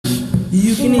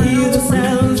You can hear the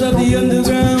sounds of the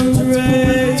underground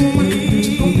rain.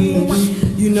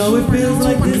 You know it feels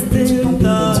like distant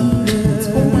thunder.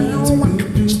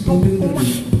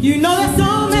 You know there's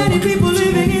so many people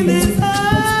living in this house,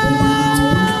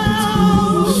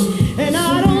 and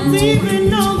I don't even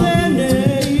know their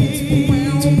names.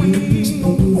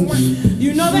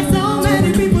 You know there's so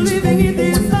many people living in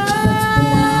this house,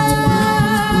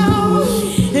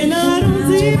 and I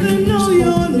don't even know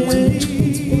your name.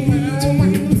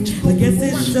 I guess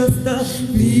it's just a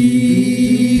feeling.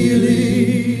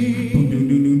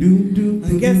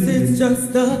 I guess it's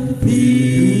just a feeling.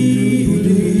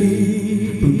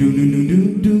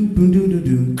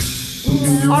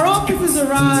 Our officers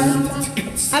arrived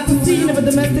at the scene of a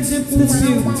domestic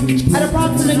dispute at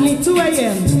approximately 2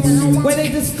 a.m., where they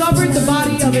discovered the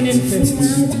body of an infant.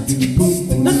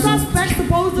 The suspect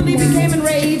supposedly became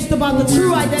enraged about the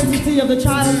true identity of the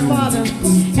child's father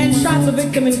and shot the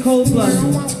victim in cold blood.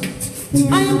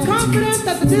 I am confident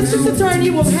that the district attorney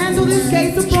will handle this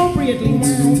case appropriately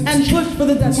and push for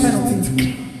the death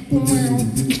penalty.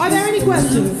 Are there any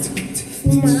questions?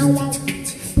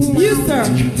 You, sir.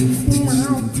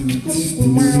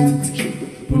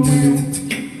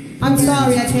 I'm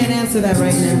sorry, I can't answer that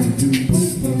right now.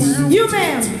 You,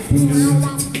 ma'am.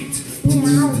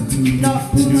 No,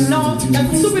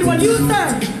 that's a stupid one. You,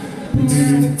 sir.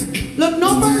 Look,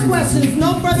 no further questions,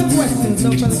 no further questions,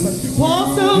 no further questions.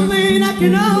 Walls open, I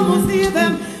can almost hear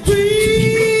them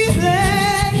breathing.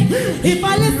 If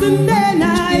I listen, then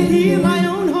I hear my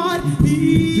own heart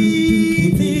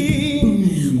beating.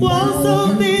 Walls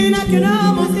open, I can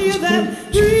almost hear them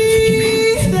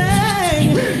breathing.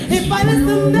 If I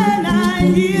listen, then I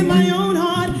hear my own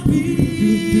heart beating.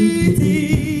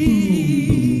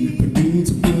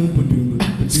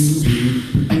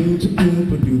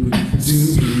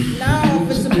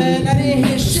 Man, I didn't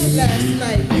hear shit last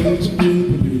night. I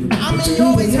mean, you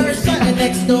always heard something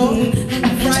next door.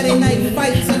 Friday night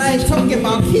fights, and I ain't talking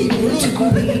about Keith Lee.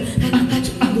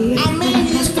 I mean,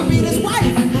 he used to beat his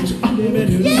wife.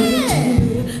 Yeah.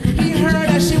 He heard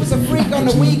that she was a freak on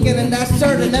the weekend, and that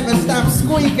shirt never stopped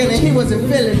squeaking, and he wasn't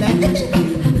feeling that.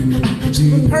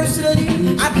 Personally,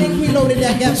 I think he loaded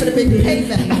that gap for the big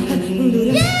payback.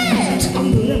 Yeah.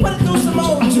 Put it through some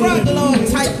old drug lord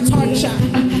type torture.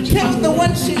 Killed the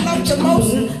one she loved the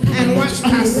most and watched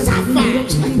her suffer.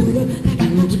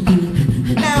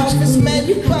 Now, this man,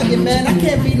 you bugging, man. I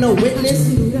can't be no witness.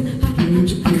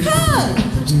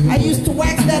 Cuz I used to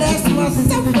wax that ass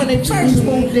myself when they first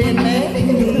moved in, man.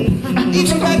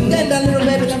 Even back then, that little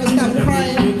baby never stopped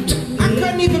crying. I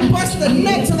couldn't even bust the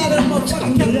neck till that little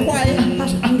motherfucker kept quiet.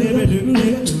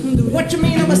 What you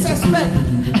mean I'm a suspect?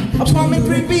 Apartment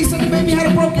 3B, so the baby had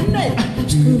a broken neck.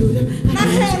 Now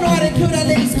hell no, I didn't kill that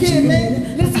lady's kid,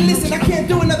 man. Listen, I can't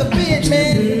do another bid,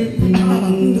 man. Bid,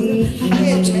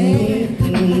 man.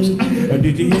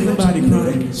 Did you hear somebody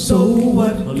crying? So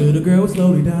what? A little girl was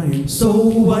slowly dying. So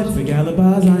what? Fake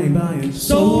alibis I ain't buying.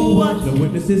 So what? The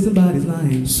witnesses somebody's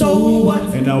lying. So what?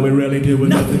 And all we really do is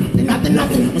nothing.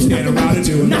 Nothing. You stand around and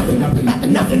do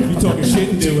Nothing. You talking shit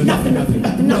and doing Nothing.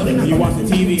 You watching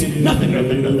TV and do Nothing.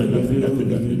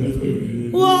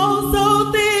 Walls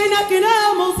so thin I can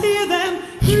almost hear them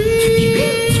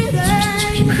breathing.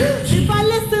 If I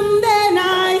listen, then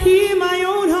I hear my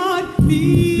own heart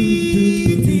beating.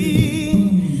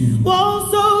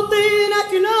 Walls so thin I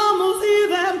can almost hear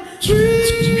them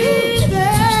breathing.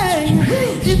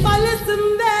 If I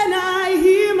listen, then I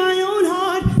hear my own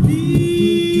heart beating.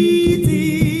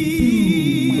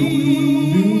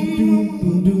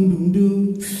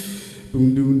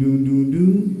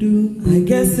 I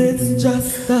guess it's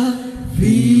just a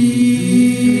feeling.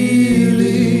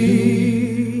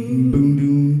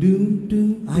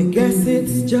 I guess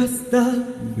it's just a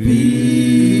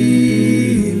feeling.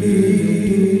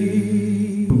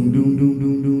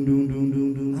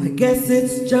 I guess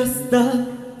it's just a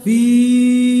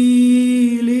feeling.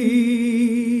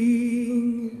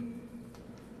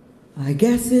 I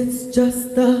guess it's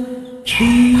just a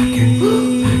feeling.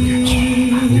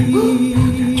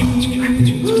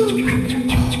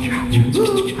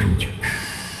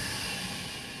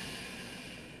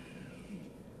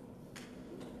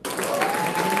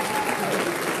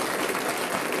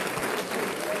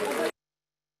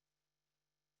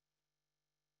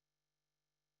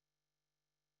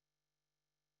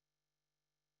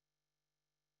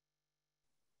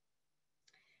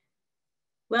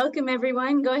 Welcome,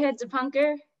 everyone. Go ahead,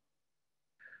 Dipankar.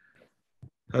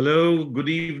 Hello, good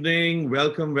evening.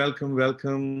 Welcome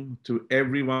to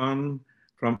everyone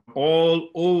from all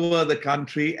over the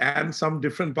country and some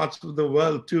different parts of the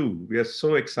world too. We are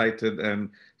so excited and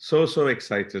so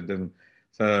excited. And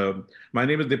So my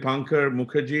name is Dipankar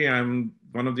Mukherjee. I'm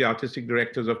one of the artistic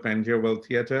directors of Pangea World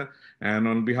Theatre. And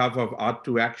on behalf of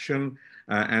Art2Action,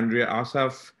 Andrea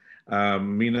Asaf,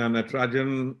 Meena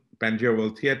Natarajan, Pangea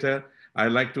World Theatre,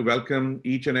 I'd like to welcome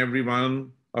each and every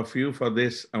one of you for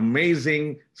this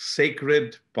amazing,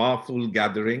 sacred, powerful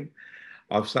gathering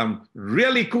of some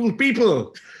really cool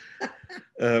people.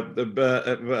 But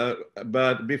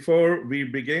before we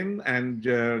begin and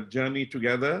journey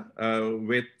together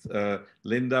with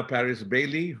Linda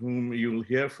Parris-Bailey, whom you'll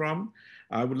hear from,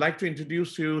 I would like to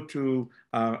introduce you to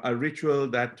a ritual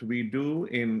that we do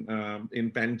in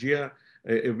Pangea.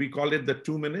 We call it the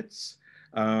 2 minutes.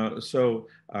 Because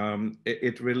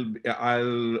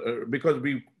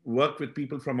we work with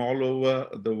people from all over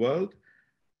the world,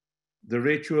 the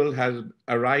ritual has been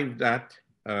arrived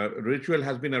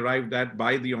at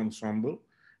by the ensemble.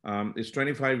 It's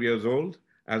 25 years old,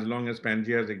 as long as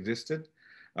Pangea has existed.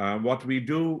 What we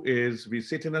do is we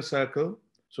sit in a circle.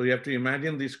 So you have to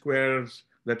imagine these squares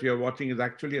that you're watching is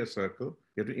actually a circle.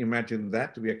 You have to imagine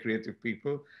that. We are creative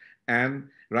people. And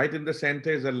right in the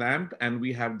center is a lamp, and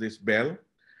we have this bell.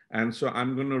 And so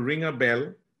I'm going to ring a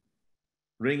bell,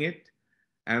 ring it,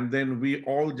 and then we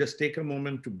all just take a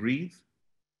moment to breathe.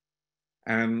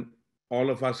 And all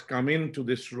of us come into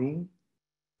this room,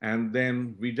 and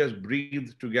then we just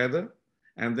breathe together.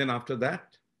 And then after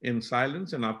that, in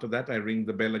silence, and after that, I ring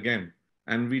the bell again.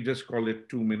 And we just call it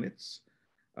 2 minutes.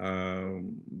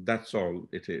 That's all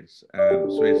it is.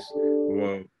 And so it's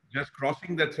just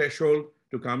crossing the threshold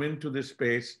to come into this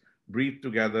space, breathe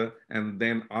together, and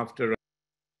then after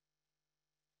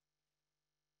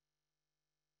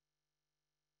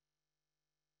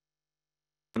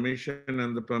permission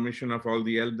and the permission of all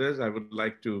the elders, I would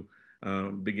like to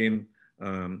begin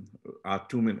our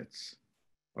 2 minutes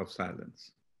of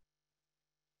silence.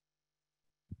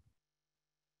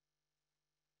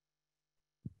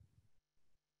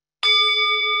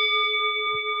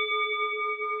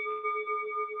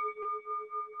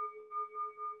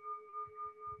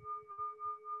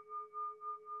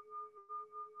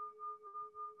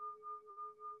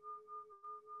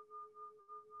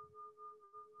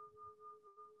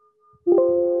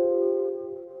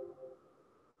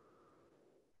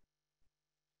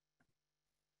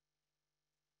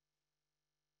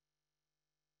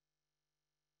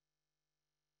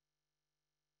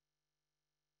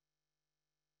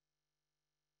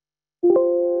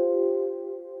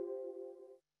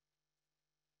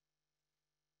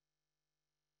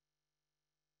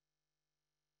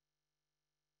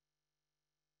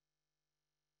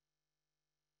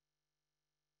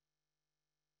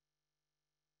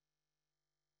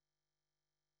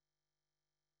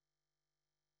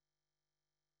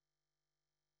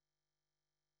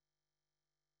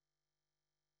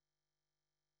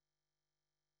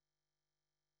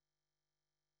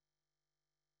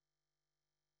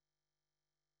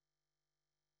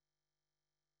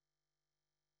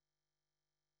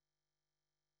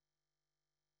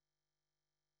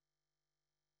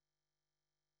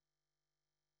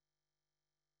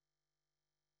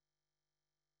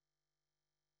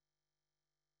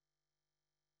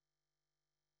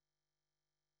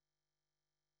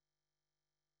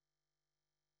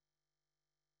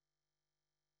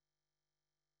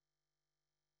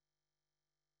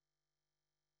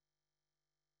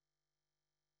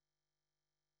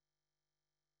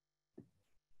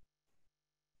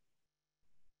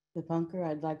 Dipankar,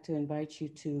 I'd like to invite you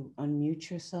to unmute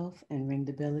yourself and ring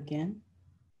the bell again.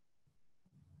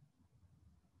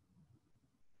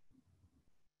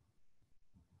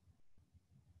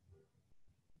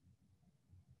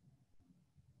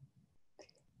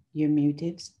 You're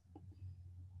muted.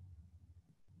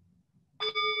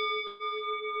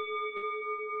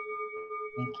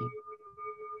 Thank you.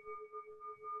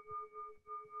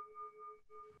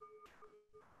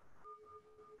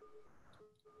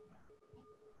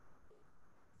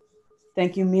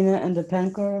 Thank you, Meena and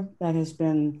Dipankar. That has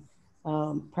been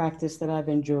practice that I've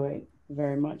enjoyed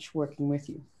very much working with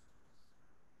you.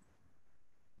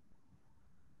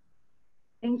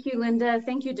 Thank you, Linda.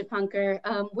 Thank you, Dipankar.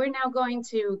 We're now going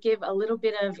to give a little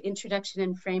bit of introduction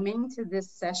and framing to this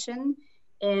session,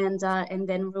 and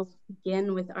then we'll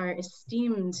begin with our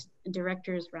esteemed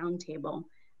Directors Roundtable.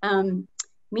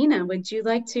 Meena, would you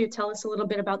like to tell us a little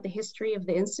bit about the history of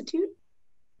the Institute?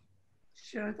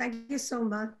 Sure, thank you so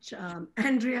much,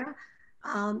 Andrea.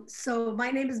 So my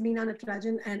name is Meena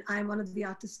Natarajan, and I'm one of the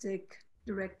artistic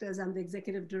directors. I'm the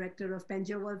executive director of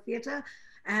Pangea World Theatre,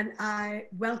 and I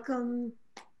welcome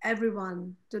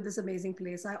everyone to this amazing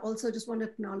place. I also just want to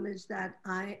acknowledge that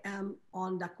I am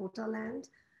on Dakota land,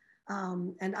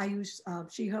 and I use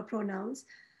she, her pronouns.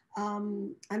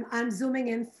 I'm zooming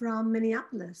in from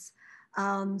Minneapolis.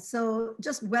 So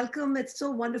just welcome. It's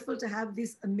so wonderful to have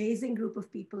this amazing group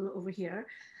of people over here.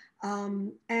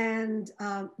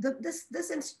 This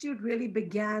institute really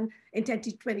began in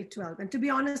 2012. And to be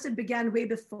honest, it began way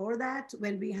before that,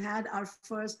 when we had our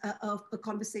first a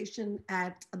conversation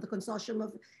at the Consortium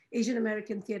of Asian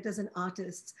American Theaters and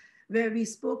Artists, where we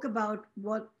spoke about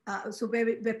where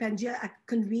Pangea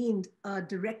convened a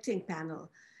directing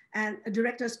panel and a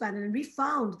director's panel. And we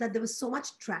found that there was so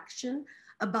much traction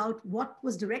about what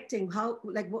was directing, how,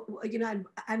 like, what, you know,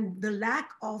 and the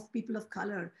lack of people of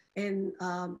color in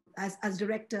as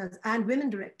directors and women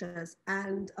directors,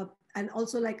 and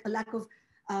also like a lack of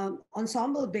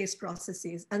ensemble-based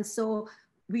processes. And so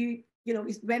we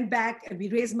went back and we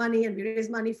raised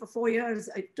money for 4 years.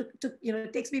 It took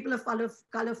it takes people of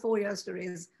color 4 years to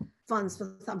raise funds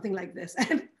for something like this.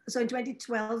 And so in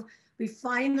 2012, we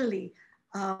finally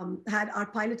had our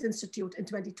pilot institute in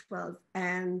 2012,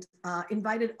 and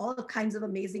invited all kinds of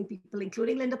amazing people,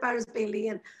 including Linda Parris-Bailey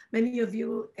and many of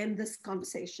you in this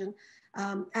conversation.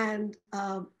 And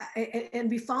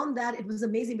we found that it was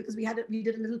amazing because we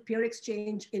did a little peer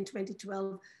exchange in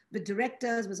 2012 with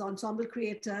directors, with ensemble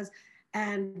creators,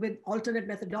 and with alternate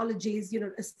methodologies,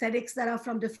 aesthetics that are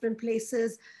from different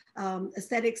places,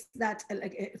 aesthetics that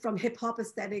from hip hop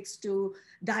aesthetics to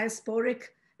diasporic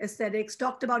aesthetics,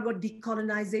 talked about what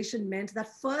decolonization meant.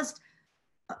 That first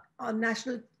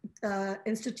National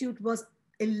Institute was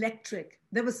electric.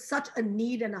 There was such a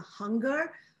need and a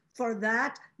hunger for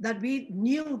that we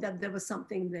knew that there was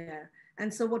something there.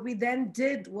 And so what we then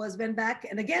did was went back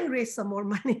and again raised some more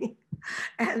money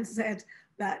and said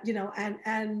that,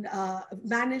 and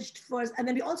managed first. And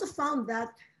then we also found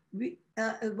that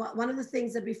one of the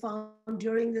things that we found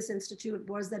during this institute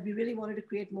was that we really wanted to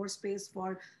create more space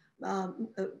for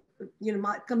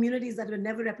communities that were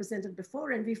never represented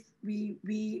before. And we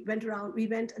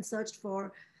went and searched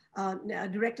for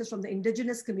directors from the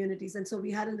indigenous communities. And so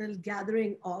we had a little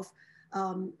gathering of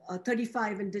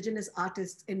 35 indigenous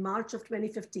artists in March of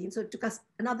 2015. So it took us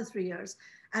another 3 years.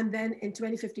 And then in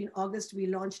 2015, August, we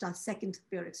launched our second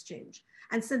peer exchange.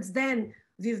 And since then,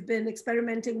 we've been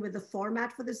experimenting with the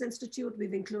format for this institute.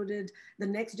 We've included the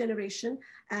next generation.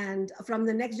 And from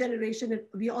the next generation,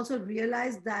 we also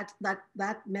realized that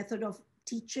method of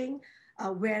teaching,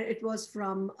 where it was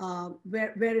from,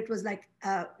 where it was like,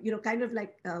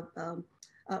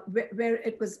 where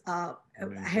it was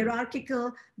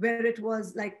hierarchical, where it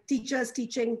was like teachers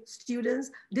teaching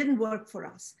students, didn't work for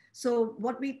us. So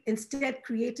what we instead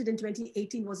created in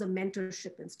 2018 was a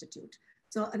mentorship institute.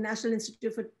 So a National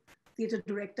Institute for Theater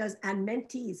Directors and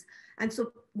mentees. And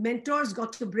so mentors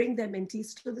got to bring their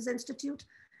mentees to this institute.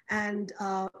 And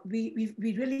we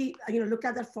really looked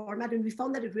at that format, and we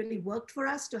found that it really worked for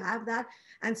us to have that.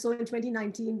 And so in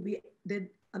 2019, we did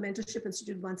a mentorship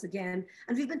institute once again.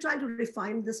 And we've been trying to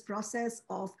refine this process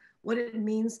of what it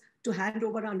means to hand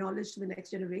over our knowledge to the next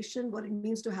generation, what it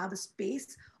means to have a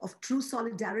space of true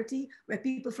solidarity where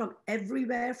people from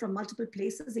everywhere, from multiple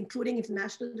places, including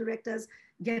international directors,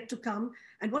 get to come.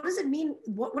 And what does it mean?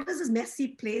 What does this messy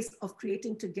place of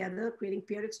creating together, creating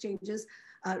peer exchanges,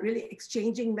 really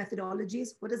exchanging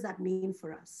methodologies, what does that mean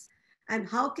for us? And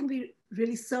how can we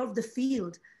really serve the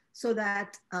field so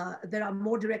that there are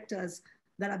more directors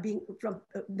that are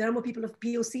there are more people of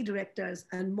POC directors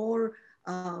and more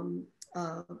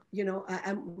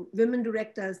women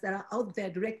directors that are out there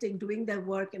directing, doing their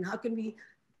work, and how can we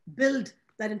build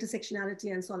that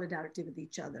intersectionality and solidarity with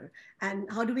each other? And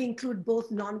how do we include both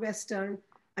non-Western,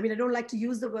 I mean, I don't like to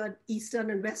use the word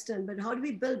Eastern and Western, but how do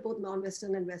we build both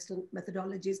non-Western and Western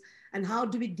methodologies? And how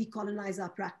do we decolonize our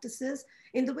practices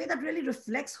in the way that really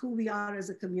reflects who we are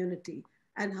as a community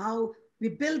and how we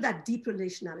build that deep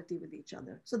relationality with each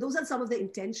other? So those are some of the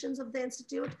intentions of the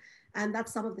Institute, and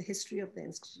that's some of the history of the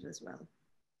Institute as well.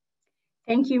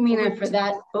 Thank you, Meena, for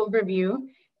that overview.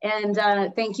 And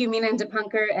thank you, Meena and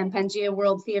Dipankar and Pangea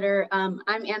World Theatre. I'm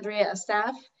Andrea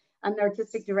Asaf. I'm the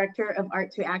Artistic Director of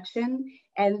Art2Action.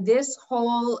 And this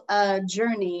whole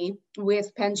journey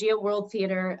with Pangea World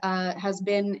Theatre has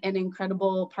been an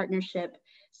incredible partnership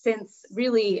since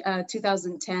really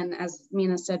 2010, as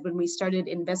Meena said, when we started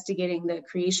investigating the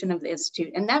creation of the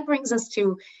Institute. And that brings us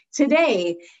to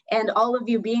today and all of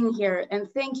you being here.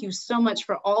 And thank you so much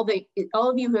for all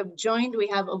of you who have joined. We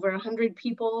have over 100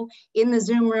 people in the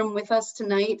Zoom room with us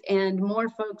tonight, and more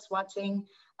folks watching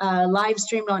live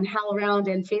streamed on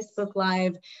HowlRound and Facebook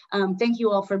Live. Thank you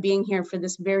all for being here for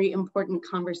this very important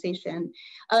conversation.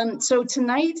 So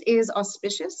tonight is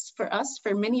auspicious for us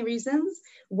for many reasons.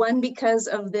 One, because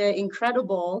of the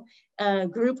incredible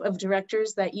group of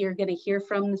directors that you're going to hear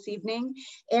from this evening.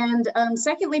 And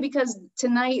secondly, because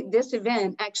tonight this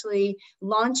event actually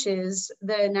launches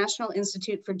the National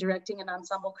Institute for Directing and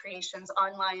Ensemble Creation's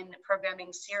online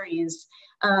programming series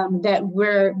that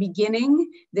we're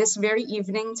beginning this very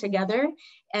evening together.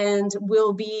 And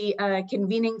we'll be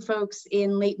convening folks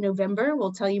in late November.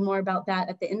 We'll tell you more about that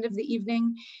at the end of the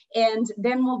evening. And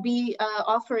then we'll be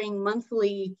offering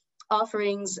monthly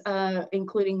offerings,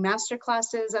 including master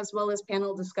classes as well as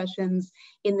panel discussions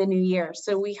in the new year.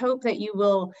 So we hope that you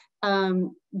will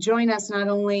join us not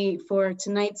only for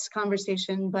tonight's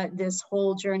conversation, but this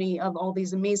whole journey of all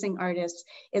these amazing artists.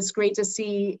 It's great to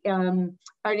see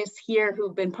artists here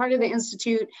who've been part of the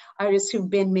Institute, artists who've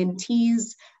been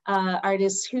mentees,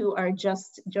 artists who are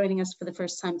just joining us for the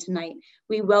first time tonight.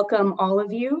 We welcome all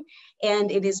of you, and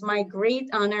it is my great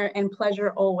honor and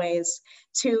pleasure always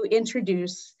to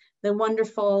introduce the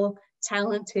wonderful,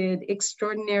 talented,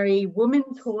 extraordinary woman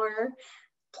tour,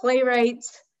 playwright,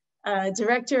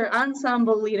 director,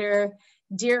 ensemble leader,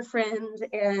 dear friend,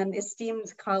 and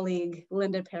esteemed colleague,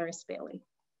 Linda Parris-Bailey.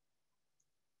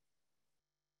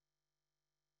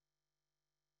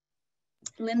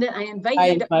 Linda, I invite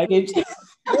you to— invited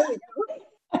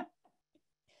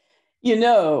you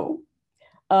know,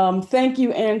 thank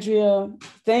you, Andrea.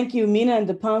 Thank you, Mina and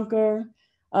Dipankar.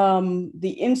 The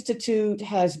Institute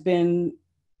has been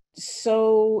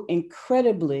so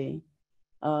incredibly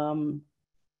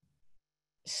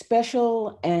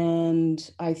special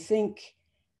and I think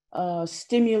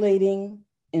stimulating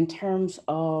in terms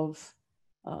of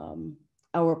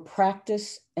our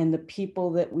practice and the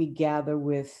people that we gather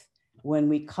with when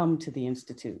we come to the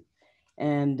Institute.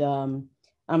 And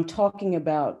I'm talking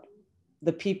about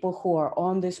the people who are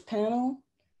on this panel,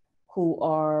 who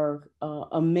are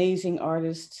amazing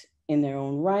artists in their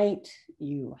own right.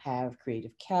 You have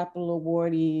Creative Capital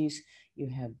awardees, you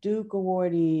have Duke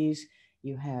awardees,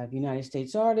 you have United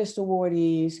States Artist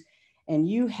awardees, and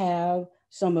you have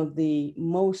some of the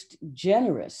most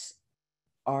generous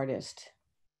artists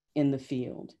in the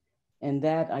field. And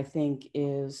that, I think,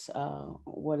 is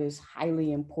what is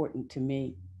highly important to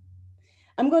me.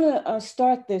 I'm gonna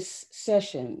start this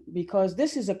session because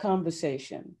this is a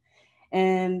conversation.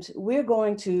 And we're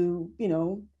going to, you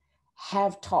know,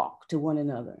 have talk to one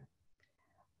another.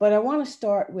 But I want to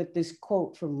start with this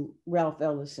quote from Ralph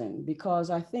Ellison because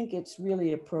I think it's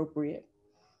really appropriate.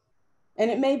 And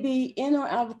it may be in or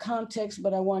out of context,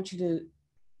 but I want you to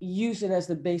use it as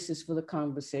the basis for the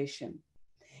conversation.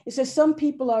 It says, some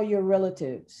people are your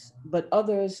relatives, but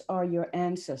others are your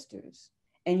ancestors.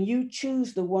 And you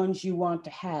choose the ones you want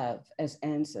to have as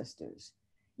ancestors.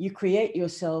 You create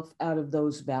yourself out of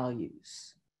those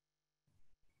values.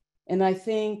 And I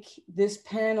think this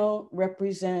panel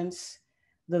represents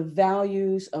the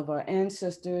values of our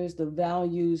ancestors, the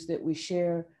values that we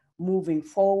share moving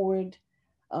forward,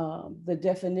 the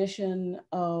definition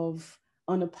of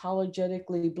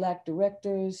unapologetically Black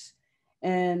directors.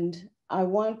 And I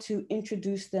want to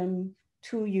introduce them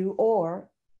to you, or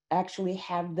actually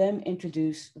have them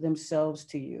introduce themselves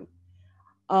to you.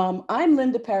 I'm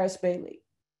Linda Parris-Bailey.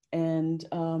 And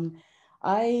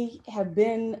I have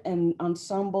been an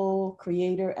ensemble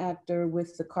creator actor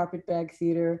with the Carpetbag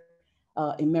Theater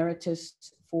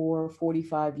emeritus for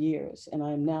 45 years. And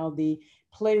I'm now the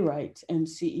playwright and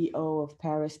CEO of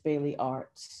Parris-Bailey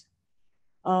Arts.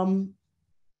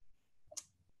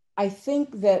 I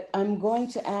think that I'm going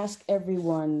to ask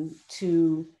everyone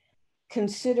to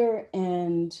consider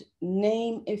and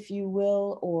name, if you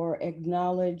will, or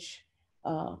acknowledge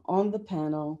on the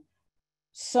panel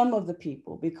some of the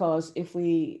people, because if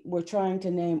we were trying to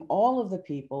name all of the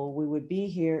people, we would be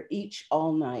here each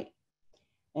all night.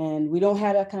 And we don't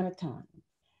have that kind of time.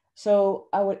 So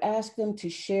I would ask them to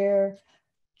share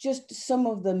just some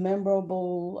of the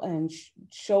memorable and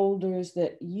shoulders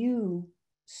that you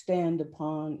stand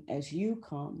upon as you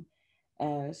come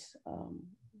as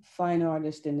fine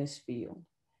artists in this field.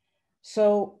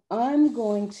 So I'm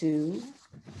going to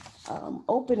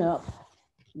open up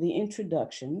the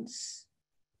introductions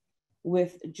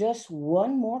with just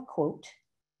one more quote.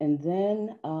 And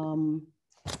then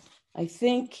I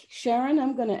think, Sharon,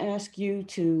 I'm going to ask you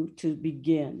to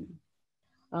begin.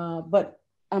 But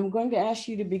I'm going to ask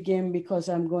you to begin because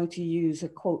I'm going to use a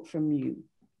quote from you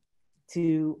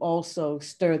to also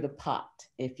stir the pot,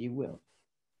 if you will.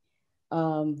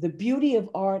 The beauty of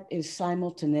art is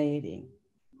simultaneity,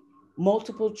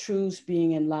 multiple truths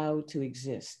being allowed to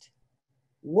exist.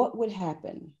 What would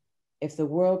happen if the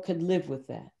world could live with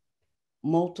that?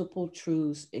 Multiple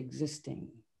truths existing.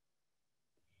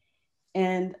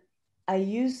 And I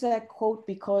use that quote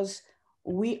because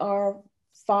we are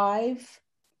 5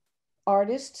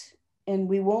 artists and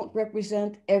we won't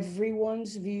represent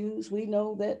everyone's views. We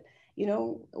know that,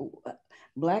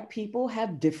 Black people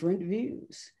have different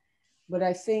views. But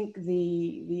I think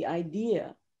the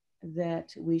idea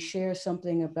that we share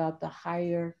something about the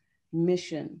higher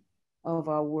mission of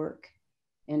our work,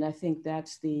 and I think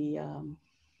that's the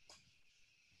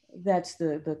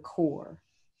core.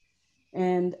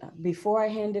 And before I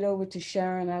hand it over to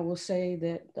Sharon, I will say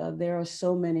that there are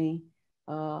so many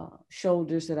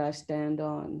shoulders that I stand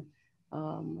on,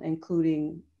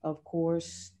 including, of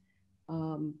course,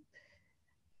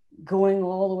 going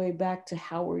all the way back to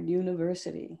Howard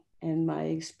University and my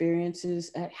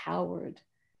experiences at Howard,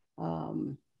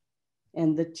 and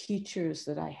the teachers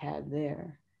that I had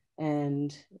there,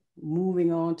 and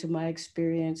moving on to my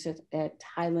experience at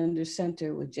Highlander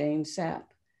Center with Jane Sapp.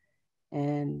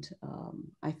 And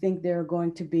I think there are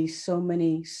going to be so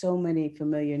many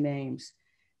familiar names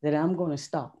that I'm going to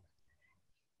stop.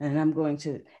 And I'm going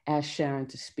to ask Sharon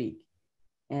to speak.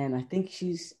 And I think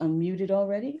she's unmuted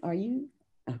already. Are you?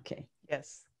 Okay.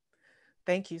 Yes.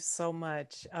 Thank you so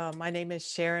much. My name is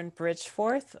Sharon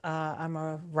Bridgforth. I'm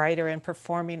a writer and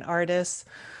performing artist,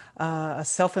 a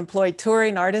self-employed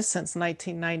touring artist since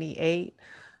 1998.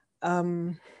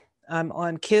 I'm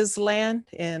on Kisland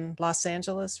in Los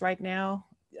Angeles right now.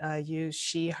 I use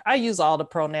she, I use all the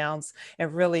pronouns,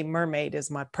 and really mermaid is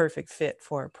my perfect fit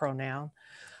for a pronoun.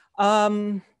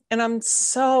 And I'm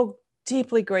so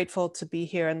deeply grateful to be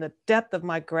here, and the depth of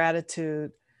my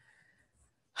gratitude,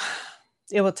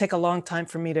 it will take a long time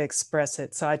for me to express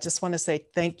it. So I just want to say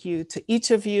thank you to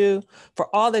each of you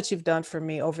for all that you've done for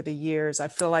me over the years. I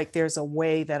feel like there's a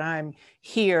way that I'm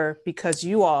here because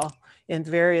you all in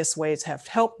various ways have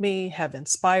helped me, have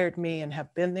inspired me, and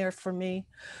have been there for me.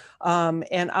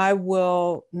 And I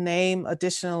will name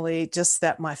additionally just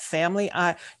that my family,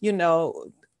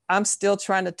 I'm still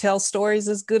trying to tell stories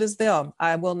as good as them.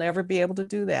 I will never be able to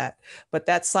do that. But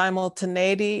that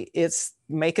simultaneity, it's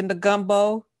making the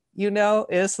gumbo,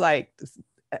 it's like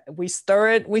we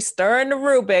stir in the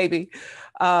roux, baby.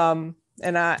 And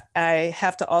I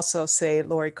have to also say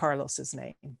Lori Carlos's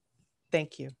name.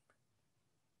 Thank you.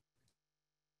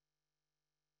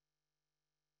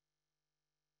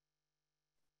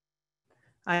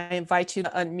 I invite you to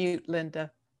unmute,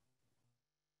 Linda.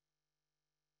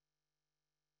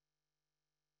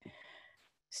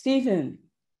 Stephen,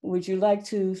 would you like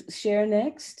to share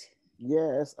next?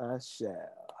 Yes, I shall.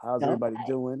 How's everybody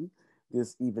doing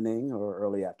this evening or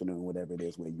early afternoon, whatever it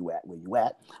is, where you at?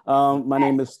 My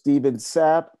name is Steven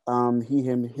Sapp. He,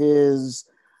 him, his.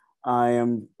 I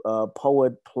am a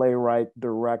poet, playwright,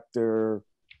 director,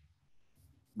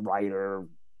 writer,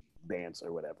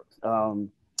 dancer, whatever.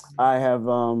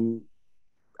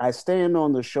 I stand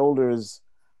on the shoulders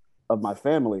of my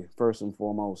family, first and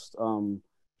foremost.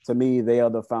 To me, they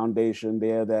are the foundation.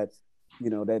 They are that,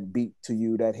 that beat to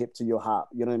you, that hip to your hop.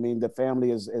 You know what I mean? The family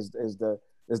is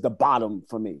the bottom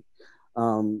for me.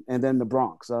 And then the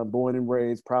Bronx. I'm born and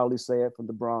raised, proudly say it, from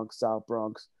the Bronx, South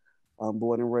Bronx. I'm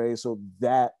born and raised. So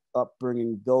that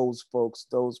upbringing, those folks,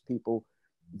 those people,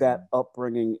 that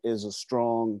upbringing is a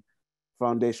strong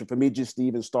foundation for me just to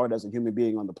even start as a human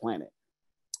being on the planet.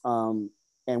 And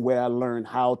where I learned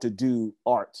how to do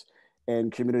art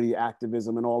and community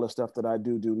activism and all the stuff that I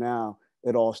do now,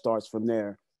 it all starts from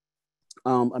there.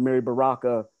 Amiri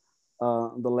Baraka,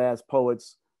 the last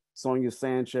poets, Sonia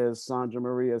Sanchez, Sandra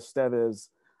Maria Esteves,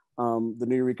 the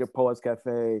New Eureka Poets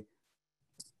Cafe,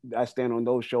 I stand on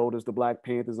those shoulders, the Black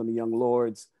Panthers and the Young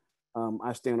Lords,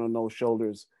 I stand on those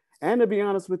shoulders. And to be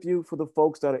honest with you, for the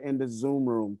folks that are in the Zoom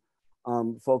room,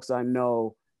 folks I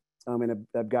know and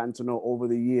have gotten to know over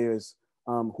the years,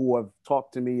 who have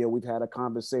talked to me, or we've had a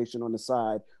conversation on the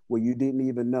side where you didn't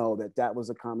even know that was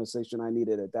a conversation I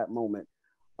needed at that moment,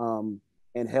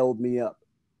 and held me up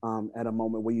at a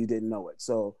moment where you didn't know it.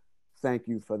 So thank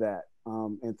you for that.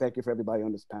 And thank you for everybody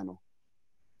on this panel.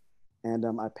 And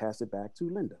I pass it back to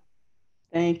Linda.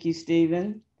 Thank you,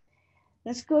 Stephen.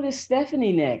 Let's go to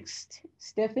Stephanie next.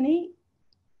 Stephanie?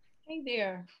 Hey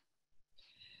there.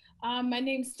 My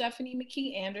name's Stephanie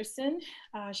McKee Anderson.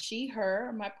 She, her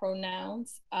are my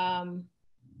pronouns. I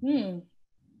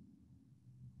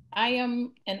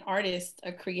am an artist,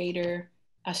 a creator,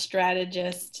 a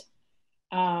strategist,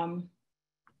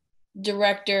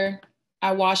 director.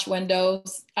 I wash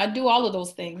windows. I do all of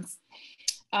those things.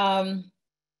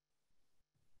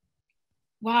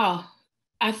 Wow.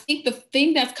 I think the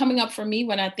thing that's coming up for me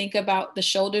when I think about the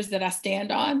shoulders that I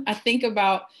stand on, I think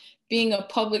about being a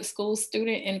public school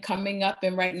student and coming up,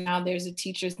 and right now there's a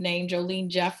teacher's name, Jolene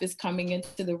Jeff, is coming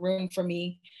into the room for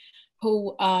me,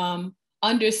 who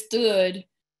understood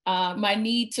my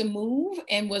need to move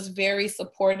and was very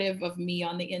supportive of me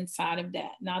on the inside of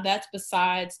that. Now that's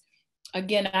besides,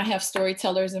 again, I have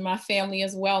storytellers in my family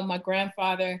as well. My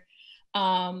grandfather,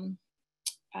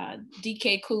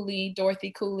 D.K. Cooley,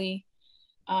 Dorothy Cooley,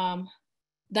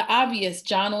 the obvious,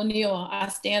 John O'Neill. I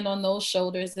stand on those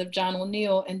shoulders of John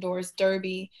O'Neill and Doris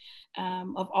Derby,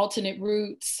 of alternate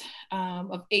roots,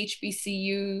 of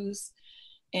HBCUs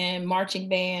and marching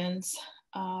bands,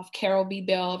 of Carol B.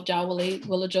 Bell, of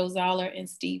Willa Jo Zoller, and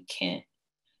Steve Kent,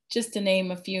 just to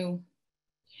name a few.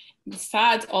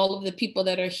 Besides all of the people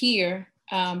that are here,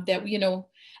 that, you know,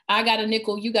 I got a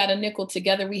nickel, you got a nickel,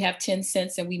 together we have 10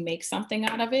 cents and we make something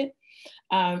out of it.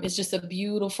 It's just a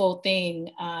beautiful thing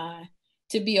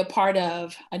to be a part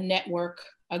of a network,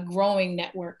 a growing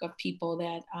network of people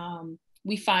that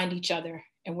we find each other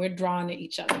and we're drawn to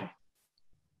each other.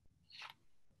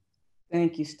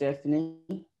 Thank you,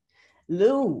 Stephanie.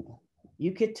 Lou,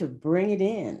 you get to bring it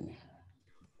in.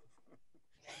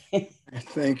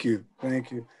 Thank you,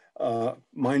 thank you.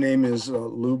 My name is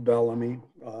Lou Bellamy.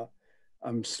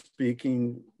 I'm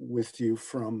speaking with you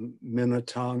from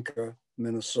Minnetonka,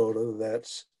 Minnesota.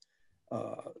 That's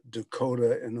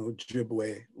Dakota and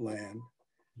Ojibwe land.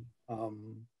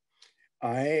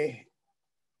 I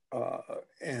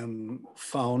am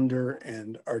founder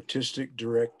and artistic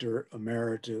director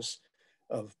emeritus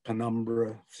of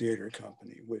Penumbra Theater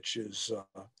Company, which is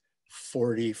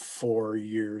 44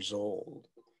 years old.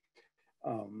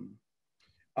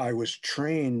 I was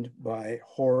trained by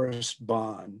Horace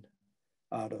Bond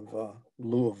out of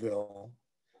Louisville.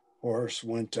 Horace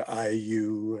went to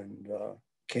IU and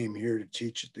came here to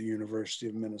teach at the University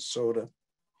of Minnesota.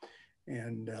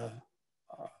 And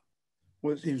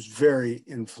he was very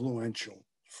influential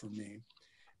for me.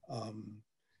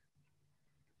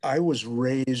 I was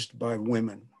raised by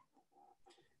women,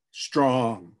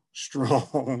 strong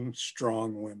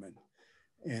women.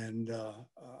 And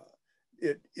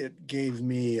it gave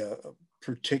me a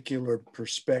particular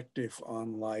perspective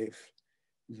on life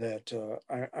that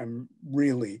I'm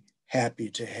really happy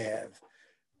to have.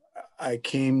 I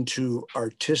came to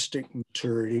artistic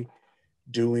maturity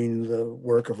doing the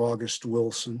work of August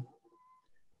Wilson.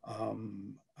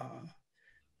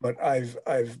 But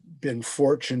I've been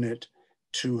fortunate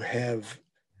to have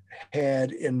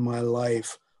had in my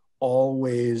life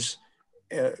always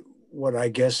what I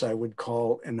guess I would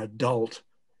call an adult,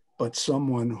 but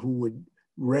someone who would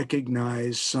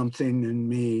recognize something in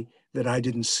me that I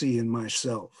didn't see in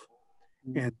myself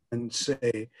and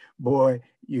say, boy,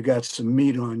 you got some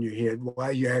meat on your head. Why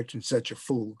are you acting such a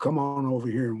fool? Come on over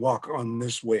here and walk on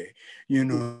this way, you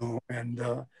know?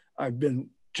 And I've been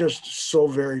just so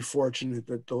very fortunate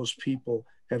that those people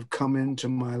have come into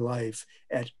my life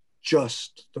at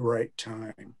just the right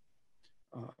time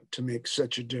to make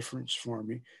such a difference for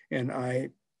me. And I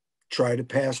try to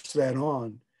pass that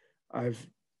on. I've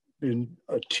been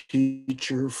a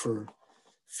teacher for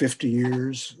 50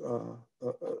 years,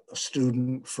 a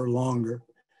student for longer.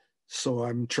 So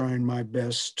I'm trying my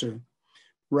best to,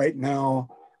 right now,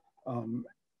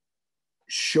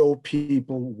 show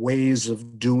people ways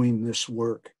of doing this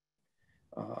work.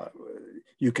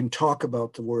 You can talk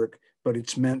about the work, but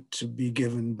it's meant to be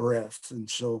given breath. And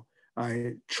so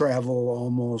I travel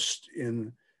almost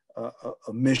in a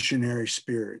missionary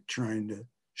spirit, trying to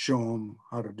show them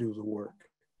how to do the work.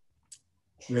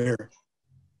 There.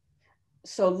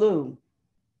 So Lou,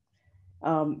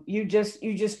 you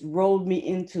just rolled me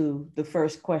into the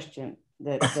first question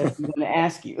that I'm going to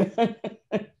ask you.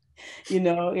 You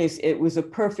know, it was a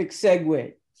perfect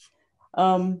segue.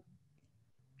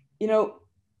 You know,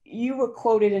 you were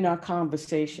quoted in our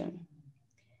conversation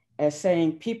as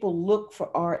saying people look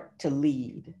for art to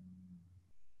lead.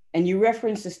 And you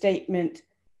referenced a statement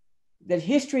that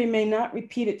history may not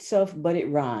repeat itself, but it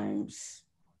rhymes.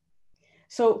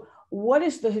 So what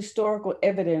is the historical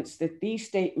evidence that these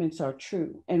statements are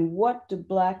true? And what do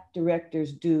Black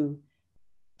directors do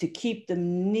to keep the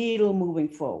needle moving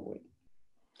forward?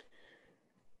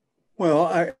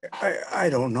 Well, I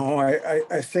don't know.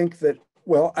 I think that,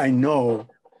 well, I know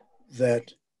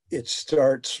that it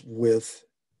starts with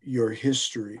your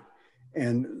history.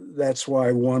 And that's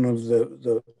why one of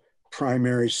the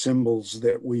primary symbols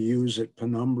that we use at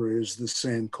Penumbra is the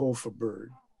Sankofa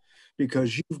bird,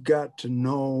 because you've got to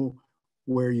know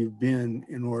where you've been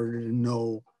in order to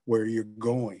know where you're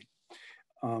going.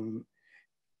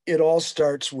 It all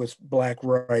starts with Black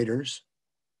writers.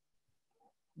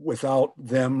 Without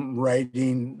them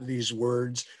writing these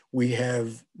words, we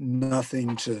have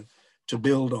nothing to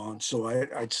build on. So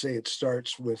I'd say it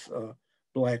starts with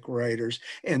Black writers.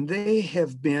 And they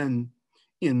have been,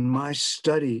 in my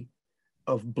study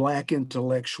of Black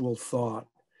intellectual thought,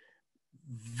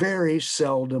 very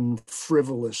seldom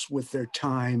frivolous with their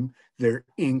time, their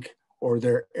ink, or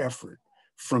their effort.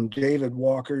 From David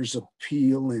Walker's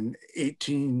Appeal in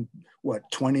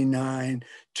 1829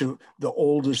 to the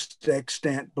oldest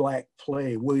extant Black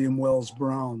play, William Wells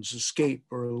Brown's Escape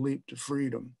or A Leap to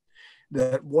Freedom,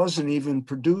 that wasn't even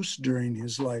produced during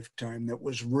his lifetime, that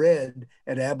was read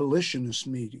at abolitionist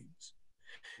meetings.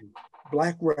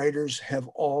 Black writers have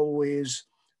always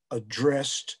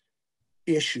addressed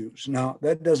issues. Now,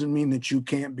 that doesn't mean that you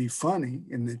can't be funny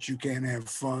and that you can't have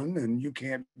fun and you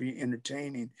can't be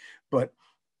entertaining, but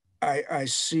I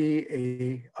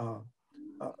see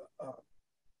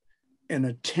an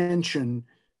attention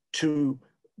to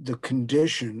the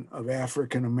condition of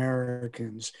African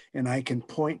Americans, and I can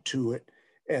point to it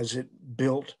as it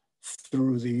built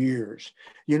through the years.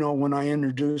 You know, when I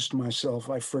introduced myself,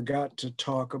 I forgot to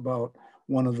talk about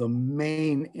one of the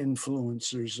main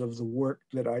influencers of the work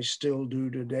that I still do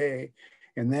today,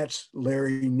 and that's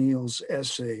Larry Neal's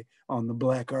essay on the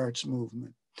Black arts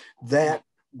movement. That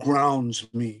grounds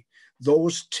me.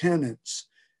 Those tenets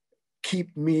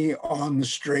keep me on the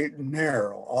straight and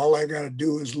narrow. All I got to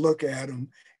do is look at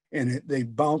them, and they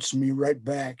bounce me right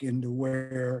back into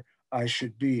where I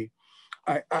should be.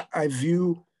 I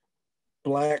view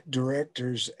Black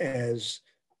directors as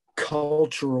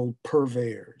cultural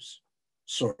purveyors,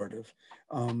 sort of.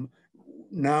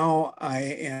 Now I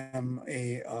am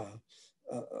a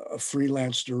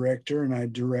freelance director, and I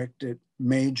direct at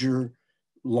major,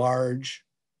 large,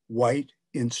 white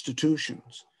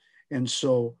institutions. And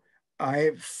so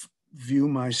I view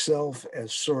myself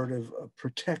as sort of a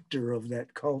protector of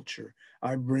that culture.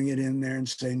 I bring it in there and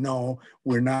say, no,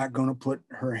 we're not going to put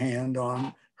her hand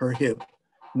on her hip.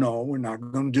 No, we're not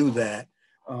going to do that.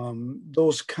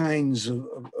 Those kinds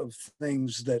of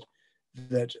things that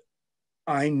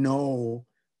I know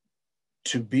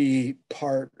to be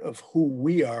part of who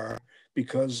we are,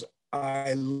 because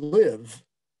I live.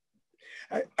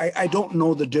 I don't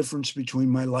know the difference between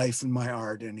my life and my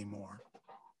art anymore.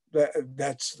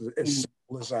 That's as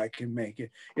simple as I can make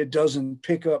it. It doesn't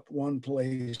pick up one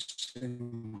place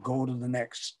and go to the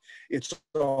next. It's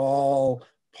all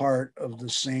part of the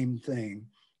same thing.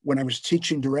 When I was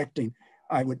teaching directing,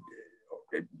 I would,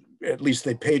 at least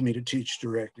they paid me to teach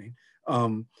directing.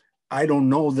 I don't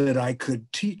know that I could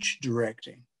teach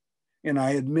directing. And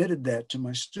I admitted that to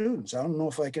my students. I don't know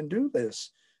if I can do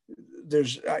this.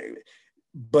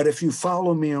 But if you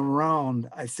follow me around,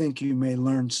 I think you may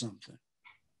learn something.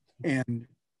 And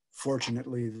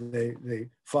fortunately, they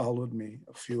followed me,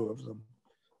 a few of them.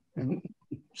 And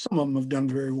some of them have done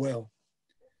very well.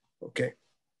 Okay.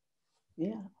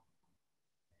 Yeah.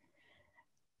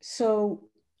 So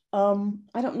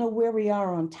I don't know where we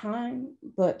are on time,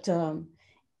 but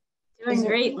doing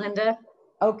great, Linda.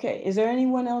 Okay, is there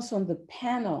anyone else on the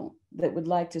panel that would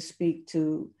like to speak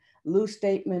to Lou's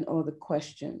statement or the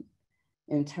question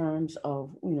in terms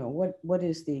of, you know, what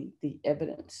is the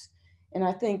evidence? And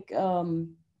I think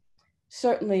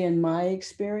certainly in my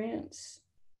experience,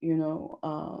 you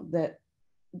know, that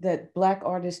Black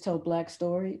artists tell Black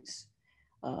stories,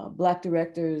 Black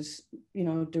directors, you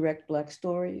know, direct Black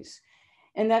stories.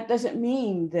 And that doesn't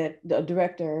mean that the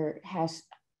director has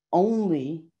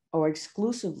only or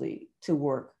exclusively to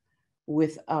work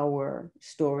with our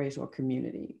stories or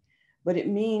community, but it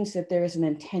means that there is an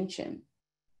intention,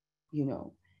 you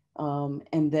know,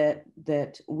 and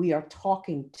that we are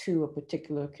talking to a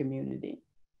particular community.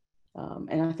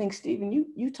 And I think, Steven,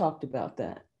 you talked about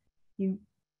that. You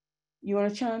want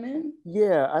to chime in?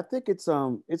 Yeah, I think it's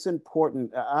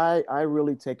important. I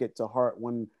really take it to heart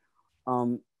when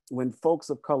folks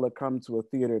of color come to a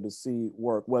theater to see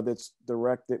work, whether it's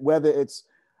directed, whether it's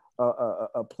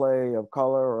a play of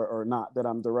color or not that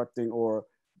I'm directing, or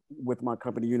with my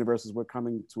company UNIVERSES, we're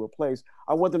coming to a place.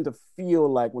 I want them to feel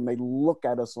like when they look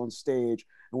at us on stage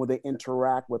and when they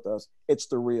interact with us, it's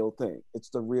the real thing. It's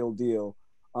the real deal.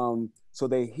 So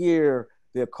they hear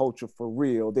their culture for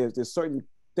real. There's certain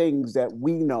things that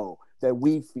we know, that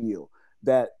we feel,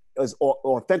 that is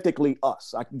authentically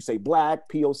us. I can say Black,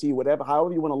 POC, whatever,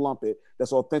 however you want to lump it,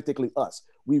 that's authentically us.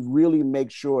 We really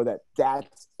make sure that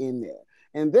that's in there.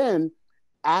 And then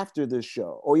after the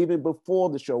show, or even before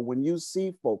the show, when you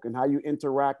see folk and how you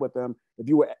interact with them, if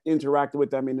you were interacting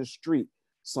with them in the street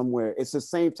somewhere, it's the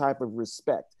same type of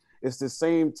respect. It's the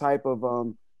same type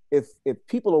of, if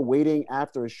people are waiting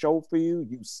after a show for you,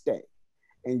 you stay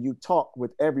and you talk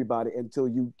with everybody until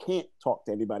you can't talk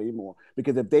to anybody anymore.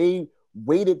 Because if they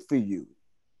waited for you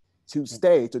to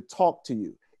stay, to talk to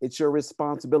you, it's your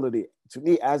responsibility, to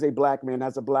me as a Black man,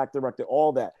 as a Black director,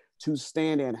 all that, to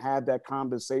stand there and have that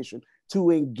conversation, to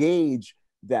engage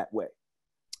that way.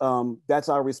 That's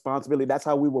our responsibility. That's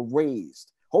how we were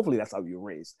raised. Hopefully that's how you were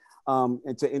raised,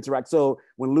 and to interact. So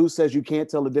when Lou says you can't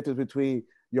tell the difference between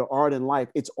your art and life,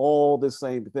 it's all the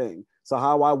same thing. So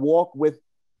how I walk with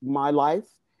my life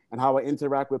and how I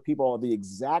interact with people are the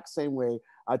exact same way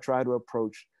I try to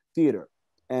approach theater.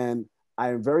 And I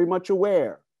am very much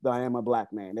aware that I am a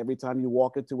Black man. Every time you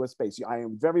walk into a space, I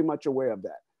am very much aware of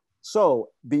that. So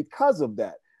because of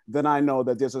that, then I know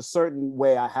that there's a certain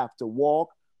way I have to walk,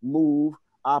 move,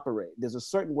 operate. There's a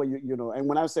certain way, you know, and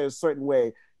when I say a certain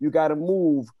way, you got to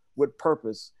move with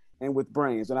purpose and with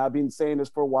brains. And I've been saying this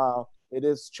for a while. It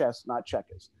is chess, not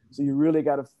checkers. So you really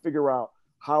got to figure out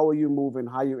how are you moving,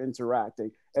 how you're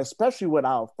interacting, especially with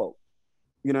our folk.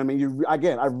 You know what I mean?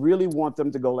 Again, I really want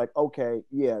them to go like, okay,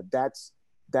 yeah, that's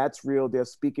real. They're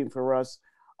speaking for us.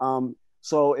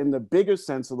 So in the bigger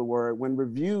sense of the word, when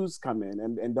reviews come in,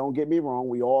 and don't get me wrong,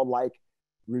 we all like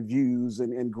reviews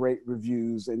and great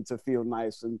reviews and to feel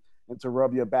nice and to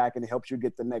rub your back and it helps you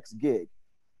get the next gig.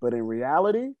 But in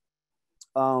reality,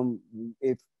 and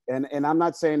I'm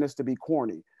not saying this to be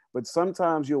corny, but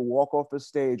sometimes you'll walk off the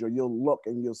stage or you'll look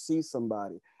and you'll see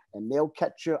somebody and they'll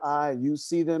catch your eye and you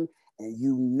see them and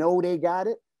you know they got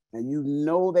it and you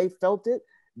know they felt it.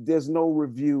 There's no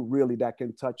review really that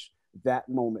can touch that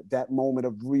moment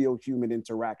of real human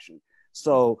interaction.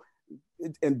 So,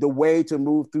 and the way to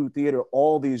move through theater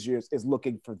all these years is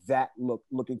looking for that look,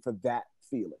 looking for that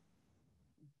feeling.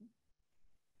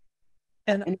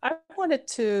 And I wanted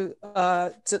to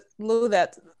Lou,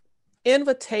 that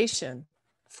invitation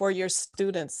for your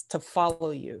students to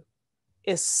follow you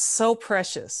is so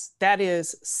precious. That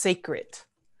is sacred.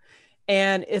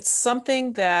 And it's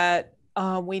something that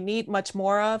we need much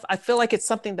more of. I feel like it's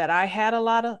something that I had a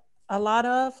lot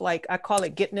of, like I call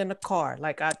it getting in the car.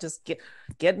 Like I just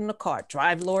get in the car,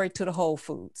 drive Lori to the Whole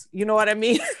Foods. You know what I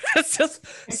mean? It's just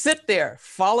sit there,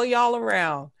 follow y'all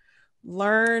around,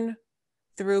 learn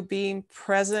through being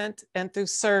present and through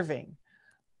serving,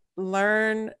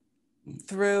 learn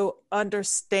through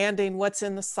understanding what's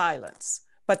in the silence.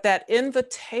 But that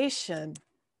invitation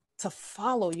to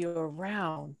follow you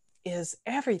around is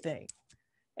everything.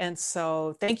 And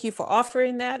so thank you for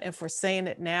offering that and for saying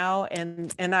it now.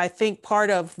 And I think part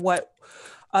of what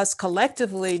us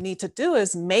collectively need to do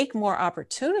is make more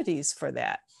opportunities for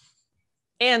that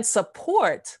and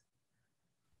support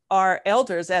our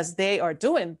elders as they are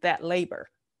doing that labor.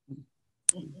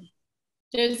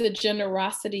 There's a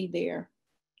generosity there,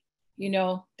 you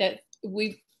know, that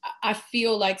I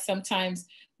feel like sometimes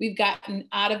we've gotten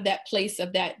out of that place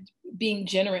of that being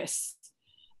generous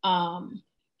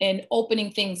and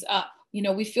opening things up. You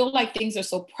know, we feel like things are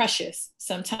so precious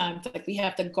sometimes, like we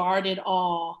have to guard it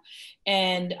all.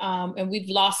 And we've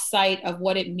lost sight of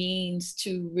what it means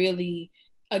to really,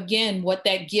 again, what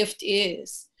that gift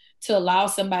is to allow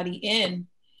somebody in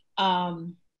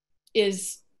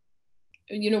is,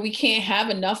 you know, we can't have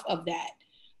enough of that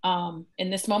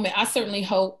in this moment. I certainly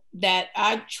hope that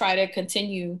I try to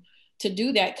continue to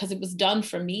do that because it was done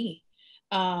for me.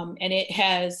 And it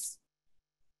has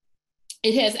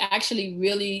actually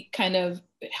really kind of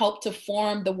helped to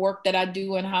form the work that I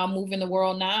do and how I move in the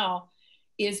world now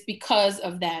is because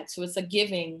of that. So it's a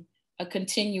giving, a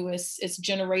continuous, it's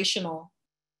generational.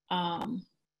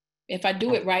 If I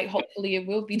do it right, hopefully it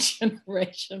will be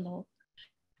generational.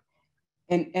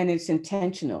 And it's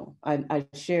intentional. I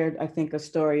shared, I think, a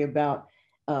story about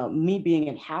me being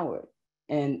in Howard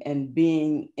and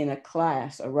being in a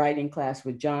writing class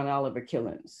with John Oliver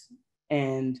Killens,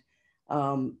 and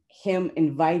him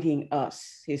inviting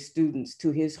us, his students,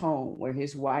 to his home where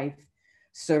his wife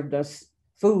served us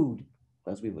food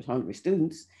because we were hungry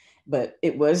students, but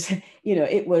it was, you know,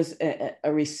 it was a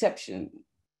reception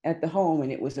at the home,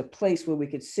 and it was a place where we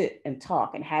could sit and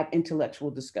talk and have intellectual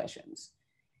discussions.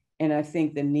 And I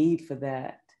think the need for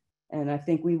that, and I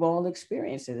think we've all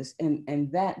experienced this,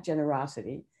 and that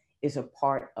generosity is a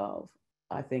part of,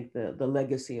 I think, the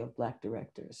legacy of Black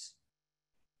directors.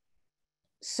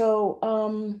 So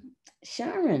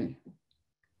Sharon,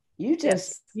 you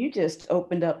just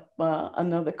opened up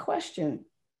another question.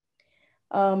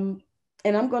 And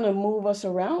I'm gonna move us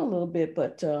around a little bit,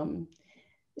 but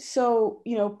so,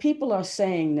 you know, people are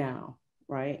saying now,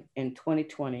 right, in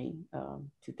 2020,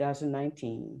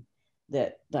 2019,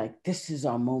 that like, this is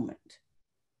our moment,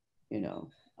 you know.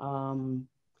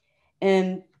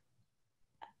 And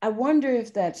I wonder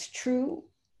if that's true.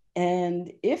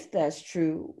 And if that's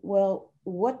true, well,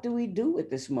 what do we do with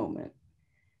this moment?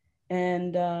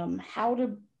 And how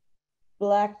do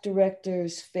Black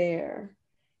directors fare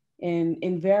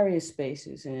in various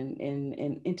spaces and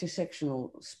in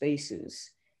intersectional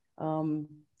spaces?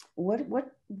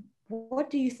 What what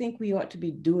do you think we ought to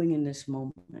be doing in this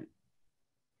moment?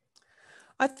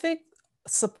 I think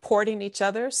supporting each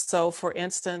other. So for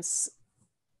instance,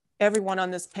 everyone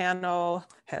on this panel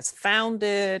has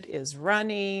founded, is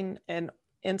running an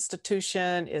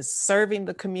institution, is serving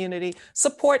the community.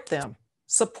 Support them,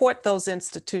 support those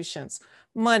institutions.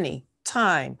 Money,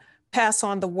 time, pass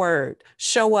on the word,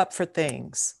 show up for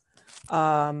things.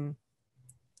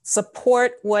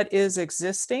 Support what is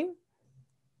existing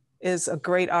is a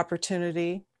great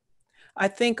opportunity. I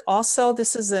think also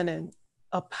this is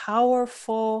a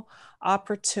powerful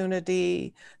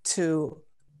opportunity to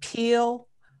peel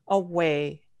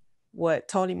away what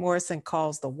Toni Morrison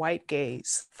calls the white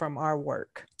gaze from our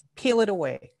work. Peel it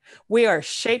away. We are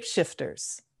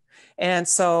shapeshifters. And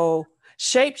so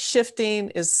shape-shifting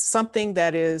is something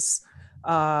that is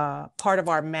part of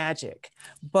our magic,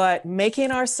 but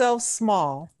making ourselves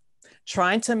small,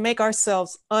 trying to make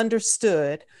ourselves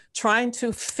understood, trying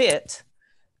to fit,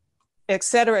 et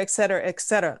cetera, et cetera, et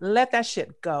cetera. Let that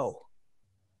shit go.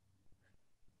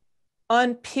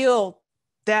 Unpeel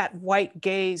that white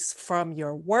gaze from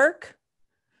your work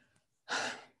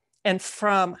and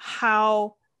from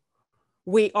how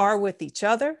we are with each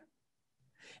other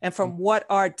and from what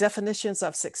our definitions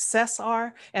of success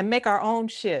are, and make our own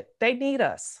shit. They need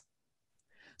us.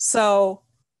 So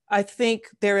I think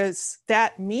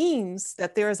that means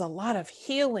that there is a lot of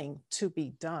healing to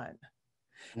be done.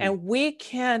 And we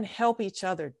can help each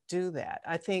other do that.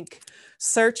 I think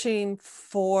searching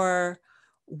for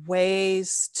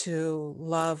ways to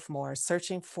love more,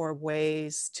 searching for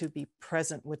ways to be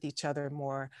present with each other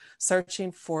more,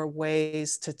 searching for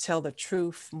ways to tell the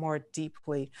truth more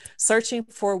deeply, searching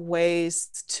for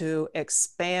ways to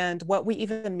expand what we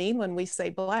even mean when we say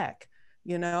Black,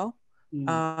 you know?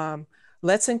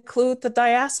 Let's include the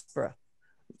diaspora.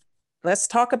 Let's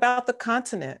talk about the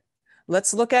continent.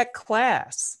 Let's look at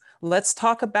class. Let's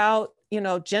talk about,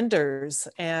 genders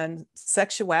and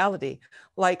sexuality.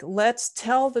 Like, let's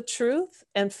tell the truth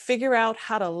and figure out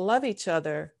how to love each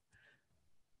other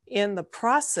in the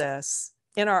process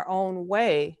in our own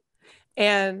way.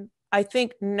 And I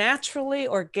think naturally,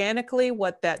 organically,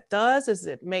 what that does is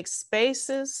it makes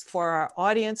spaces for our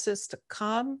audiences to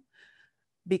come,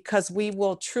 because we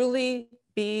will truly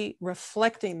be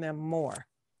reflecting them more.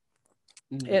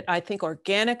 It, I think,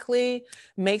 organically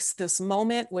makes this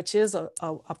moment, which is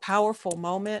a powerful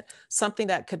moment, something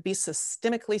that could be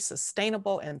systemically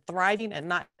sustainable and thriving and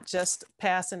not just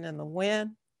passing in the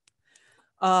wind.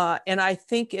 And I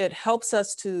think it helps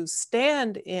us to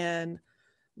stand in,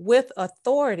 with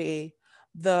authority,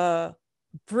 the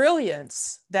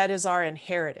brilliance that is our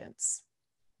inheritance.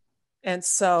 And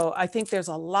so I think there's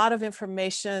a lot of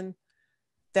information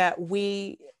that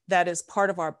is part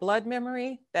of our blood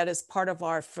memory, that is part of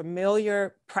our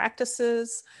familiar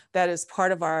practices, that is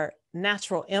part of our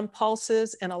natural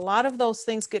impulses. And a lot of those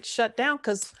things get shut down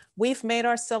because we've made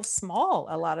ourselves small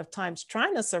a lot of times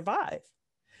trying to survive.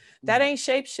 That ain't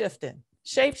shape-shifting.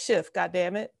 Shape-shift,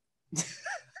 goddammit.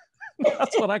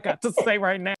 That's what I got to say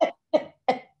right now.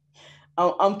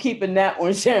 I'm keeping that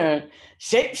one, Sharon.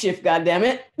 Shape-shift,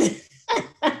 goddammit.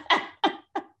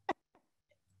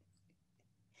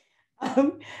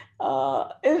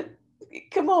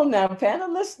 Come on now,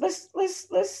 panel. Let's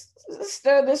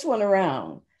stir this one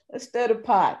around. Let's stir the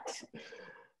pot.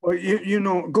 Well,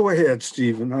 go ahead,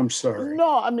 Steven. I'm sorry.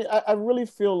 No, I mean, I really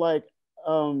feel like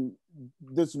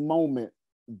this moment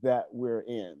that we're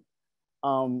in,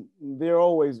 there are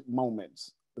always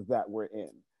moments that we're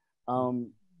in.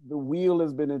 The wheel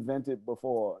has been invented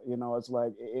before, it's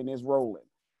like, and it's rolling.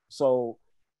 So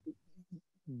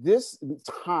this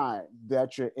time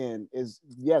that you're in is,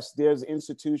 yes, there's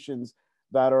institutions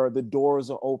that the doors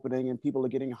are opening and people are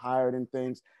getting hired and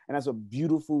things, and that's a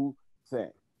beautiful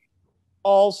thing.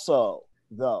 Also,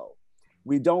 though,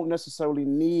 we don't necessarily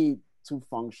need to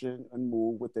function and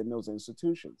move within those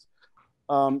institutions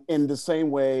in the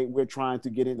same way we're trying to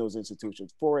get in those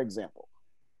institutions. For example,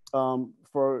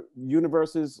 for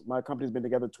UNIVERSES, my company's been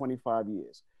together 25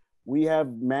 years. We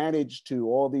have managed to,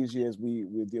 all these years, we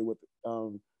deal with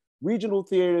regional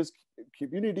theaters,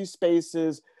 community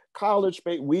spaces, college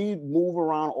space. We move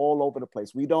around all over the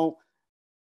place. We don't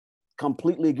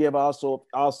completely give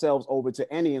ourselves over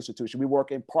to any institution. We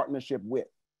work in partnership with.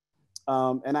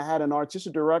 And I had an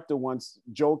artistic director once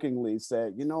jokingly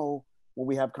said, when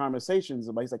we have conversations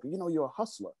about, he's like, you're a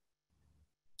hustler.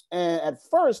 And at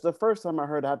first, the first time I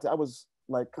heard that, I was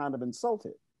like kind of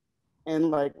insulted. And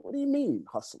like, what do you mean,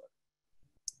 hustler?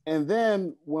 And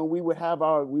then when we would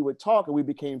talk and we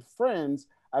became friends,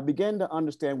 I began to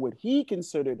understand what he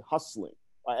considered hustling,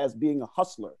 as being a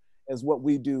hustler, as what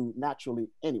we do naturally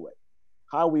anyway.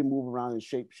 how we move around and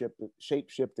shape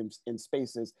shift in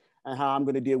spaces, and how I'm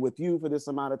going to deal with you for this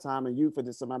amount of time, and you for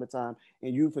this amount of time,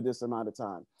 and you for this amount of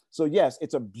time. So yes,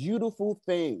 it's a beautiful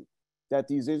thing that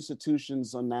these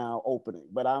institutions are now opening,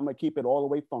 but I'm gonna keep it all the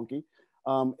way funky.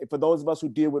 For those of us who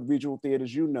deal with regional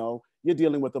theaters, you know, you're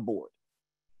dealing with a board.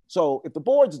 So if the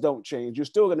boards don't change, you're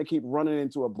still gonna keep running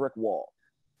into a brick wall.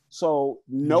 So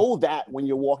know that when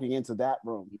you're walking into that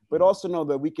room, but also know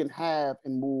that we can have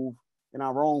and move in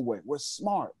our own way. We're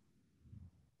smart.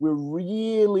 We're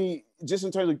really, just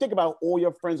in terms of, think about all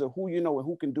your friends and who you know and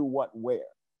who can do what where.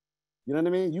 You know what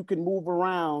I mean? You can move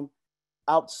around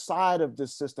outside of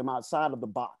this system, outside of the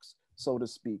box, so to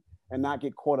speak, and not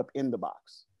get caught up in the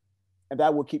box. And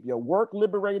that will keep your work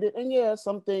liberated. And yeah,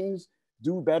 some things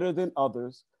do better than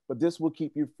others, but this will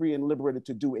keep you free and liberated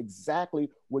to do exactly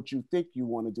what you think you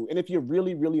want to do. And if you're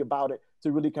really, really about it,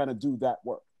 to really kind of do that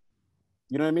work.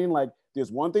 You know what I mean? Like,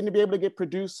 there's one thing to be able to get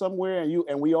produced somewhere,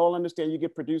 and we all understand you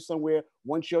get produced somewhere.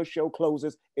 Once your show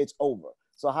closes, it's over.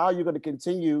 So how are you going to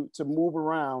continue to move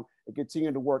around and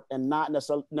continue to work and not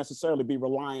necessarily be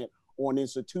reliant on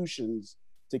institutions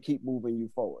to keep moving you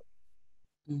forward?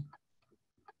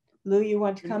 Lou, you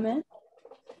want to come in?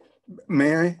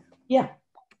 May I? Yeah.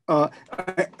 I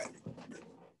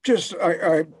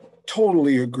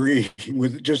totally agree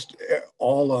with just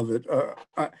all of it.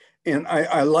 And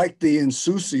I like the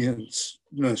insouciance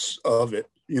of it.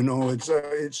 You know,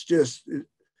 it's just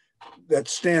that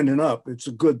standing up. It's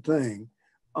a good thing.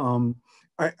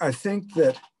 I think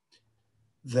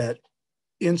that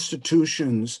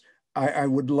institutions, I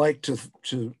would like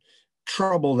to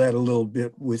trouble that a little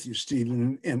bit with you,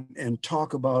 Steven, and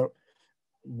talk about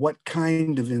what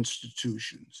kind of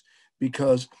institutions.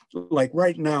 Because like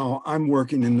right now, I'm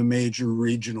working in the major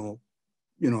regional,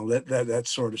 you know, that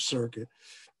sort of circuit.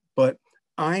 But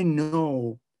I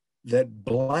know that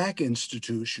Black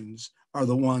institutions are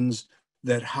the ones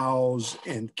that house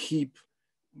and keep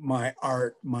my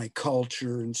art, my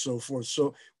culture, and so forth.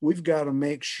 So we've got to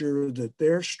make sure that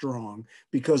they're strong,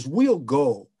 because we'll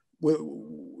go.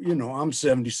 You know, I'm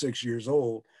 76 years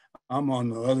old. I'm on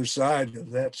the other side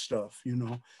of that stuff, you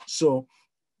know. So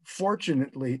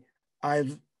fortunately,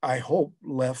 I hope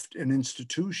left an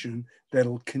institution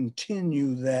that'll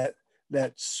continue that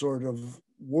sort of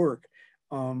work.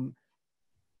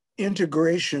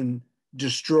 Integration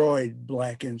destroyed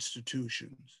Black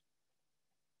institutions.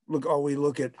 We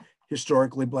look at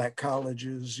historically Black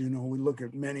colleges, you know, we look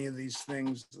at many of these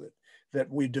things that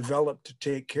we developed to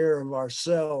take care of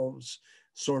ourselves,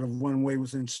 sort of one way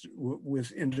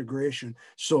with integration.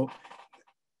 So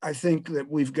I think that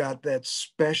we've got that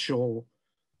special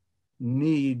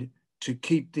need to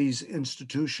keep these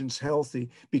institutions healthy,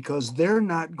 because they're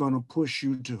not going to push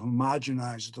you to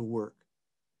homogenize the work,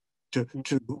 to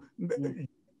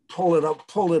pull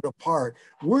it apart.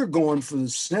 We're going for the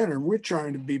center. We're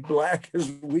trying to be Black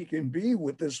as we can be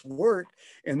with this work.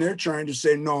 And they're trying to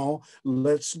say, no,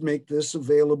 let's make this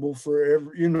available for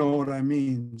every, you know what I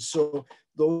mean? So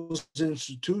those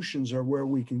institutions are where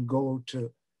we can go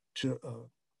to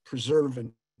preserve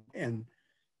and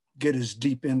get as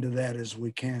deep into that as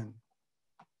we can.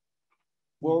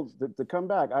 Well, to come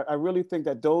back, I really think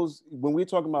that those, when we're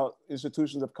talking about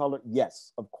institutions of color,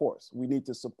 yes, of course, we need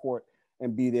to support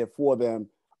and be there for them,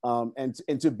 and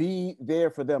to be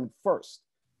there for them first.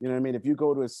 You know what I mean? If you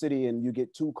go to a city and you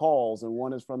get 2 calls and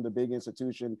one is from the big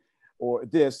institution or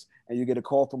this, and you get a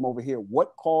call from over here,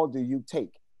 what call do you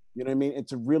take? You know what I mean? And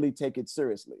to really take it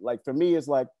seriously. Like for me, it's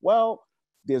like, well,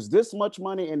 there's this much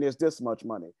money and there's this much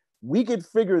money. We could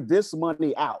figure this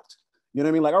money out. You know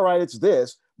what I mean? Like, all right, it's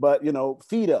this, but, you know,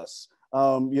 feed us,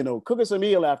 you know, cook us a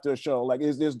meal after a show. Like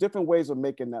there's different ways of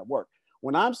making that work.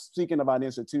 When I'm speaking about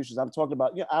institutions, I'm talking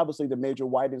about, you know, obviously the major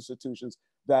white institutions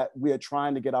that we are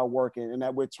trying to get our work in and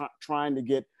that we're trying to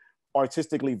get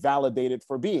artistically validated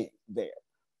for being there.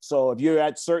 So if you're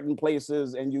at certain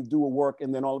places and you do a work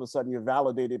and then all of a sudden you're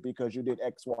validated because you did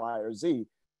X, Y, or Z,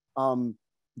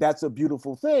 that's a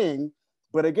beautiful thing.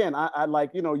 But again, I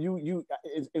like, you know,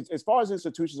 as far as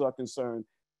institutions are concerned,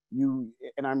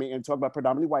 and talk about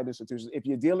predominantly white institutions, if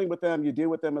you're dealing with them, you deal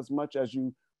with them as much as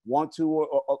you want to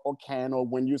or can, or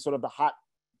when you're sort of the hot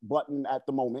button at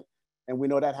the moment. And we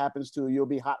know that happens too. You'll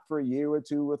be hot for a year or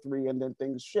 2 or 3, and then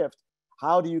things shift.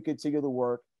 How do you continue the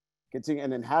work, and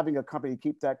then having a company,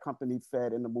 keep that company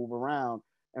fed and to move around?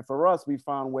 And for us, we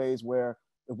found ways where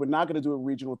if we're not going to do a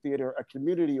regional theater, a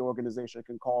community organization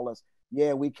can call us.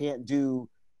 Yeah, we can't do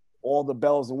all the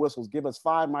bells and whistles. Give us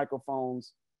 5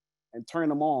 microphones and turn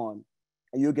them on,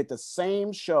 and you'll get the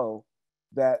same show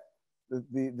that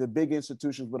the big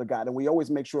institutions would have got. And we always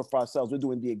make sure for ourselves, we're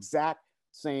doing the exact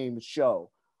same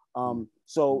show.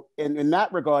 So in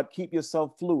that regard, keep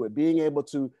yourself fluid, being able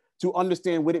to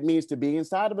understand what it means to be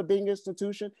inside of a big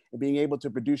institution and being able to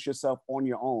produce yourself on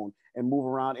your own and move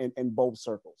around in both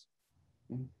circles.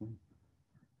 Mm-hmm.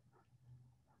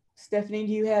 Stephanie,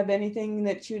 do you have anything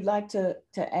that you'd like to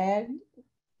add?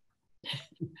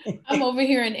 I'm over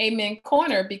here in Amen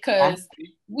Corner because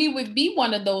we would be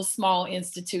one of those small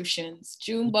institutions.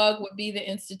 Junebug would be the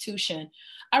institution.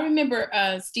 I remember,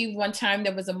 Steve, one time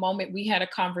there was a moment we had a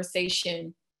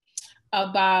conversation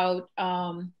about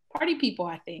party people,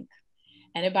 I think,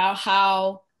 and about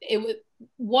how it was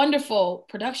wonderful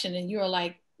production. And you were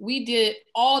like, we did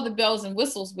all the bells and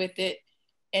whistles with it.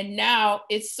 And now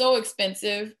it's so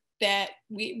expensive that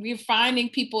we're finding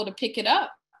people to pick it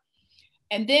up.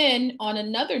 And then on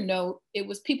another note, it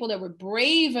was people that were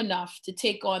brave enough to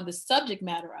take on the subject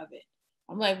matter of it.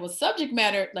 I'm like, well, subject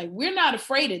matter, like, we're not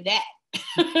afraid of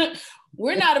that.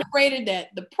 We're not afraid of that.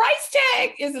 The price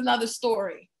tag is another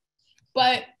story.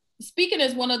 But speaking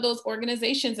as one of those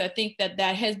organizations, I think that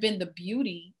has been the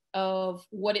beauty of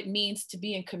what it means to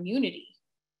be in community,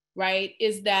 right?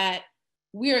 Is that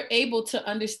we're able to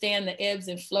understand the ebbs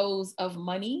and flows of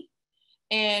money,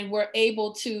 and we're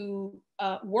able to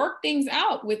work things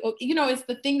out with, it's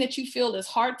the thing that you feel is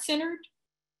heart-centered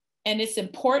and it's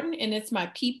important and it's my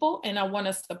people and I want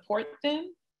to support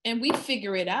them, and we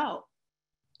figure it out.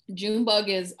 Junebug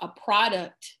is a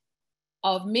product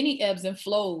of many ebbs and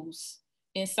flows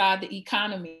inside the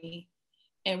economy,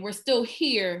 and we're still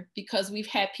here because we've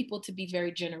had people to be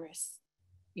very generous.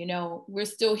 We're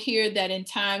still here that in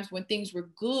times when things were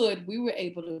good, we were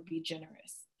able to be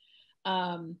generous.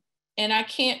 And I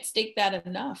can't state that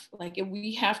enough. Like,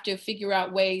 we have to figure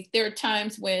out ways. There are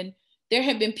times when there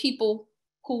have been people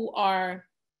who are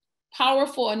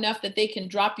powerful enough that they can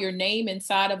drop your name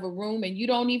inside of a room and you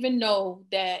don't even know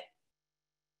that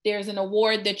there's an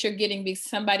award that you're getting because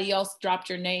somebody else dropped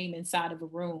your name inside of a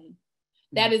room.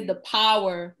 That is the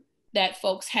power that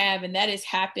folks have. And that has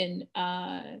happened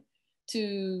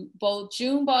to both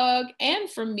Junebug and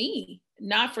for me.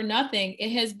 Not for nothing,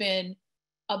 it has been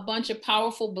a bunch of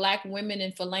powerful Black women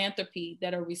in philanthropy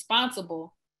that are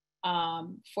responsible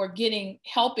for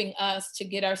helping us to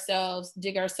dig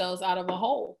ourselves out of a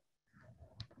hole.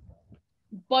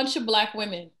 Bunch of Black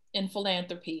women in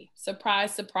philanthropy,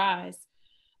 surprise, surprise.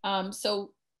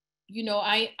 So,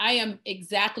 I am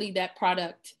exactly that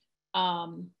product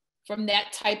from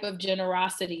that type of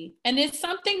generosity. And it's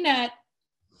something that,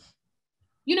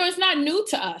 it's not new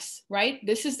to us, right?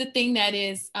 This is the thing that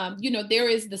is, there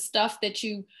is the stuff that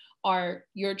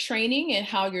you're training and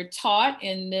how you're taught,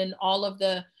 and then all of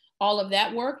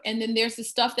that work. And then there's the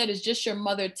stuff that is just your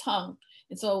mother tongue.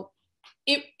 And so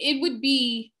it would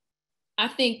be, I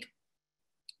think,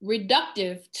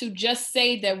 reductive to just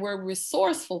say that we're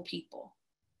resourceful people,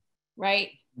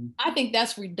 right? I think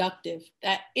that's reductive,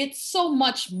 that it's so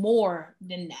much more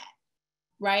than that,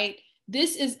 right?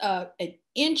 This is an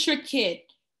intricate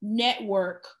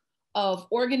network of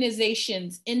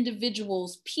organizations,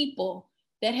 individuals, people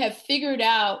that have figured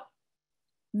out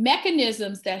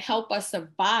mechanisms that help us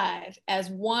survive as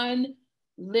one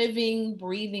living,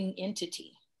 breathing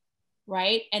entity,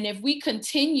 right? And if we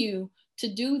continue to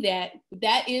do that,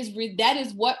 that is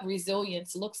what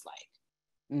resilience looks like.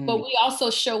 But we also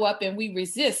show up and we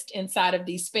resist inside of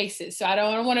these spaces. So I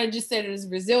don't want to just say it is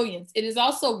resilience. It is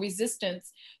also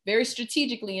resistance very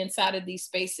strategically inside of these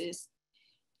spaces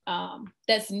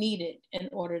that's needed in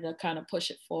order to kind of push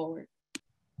it forward.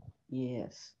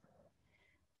 Yes.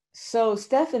 So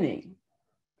Stephanie,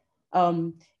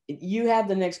 you have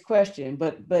the next question,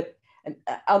 but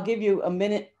I'll give you a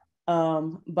minute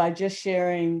by just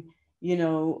sharing,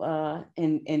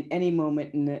 in any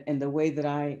moment in the way that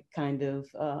I kind of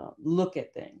look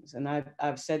at things. And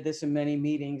I've said this in many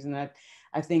meetings, and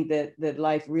I think that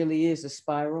life really is a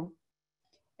spiral,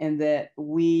 and that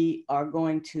we are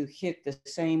going to hit the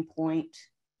same point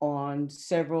on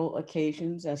several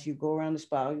occasions. As you go around the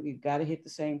spiral, you've got to hit the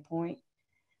same point.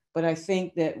 But I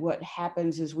think that what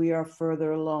happens is we are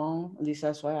further along, at least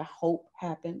that's what I hope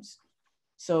happens.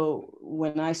 So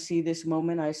when I see this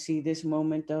moment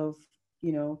of,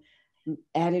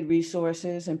 added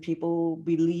resources and people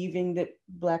believing that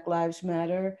Black Lives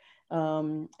Matter,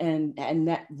 and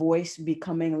that voice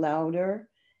becoming louder.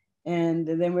 And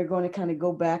then we're going to kind of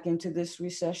go back into this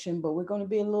recession, but we're going to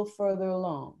be a little further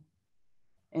along.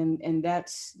 And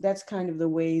that's kind of the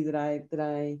way that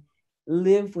I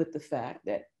live with the fact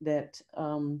that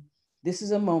this is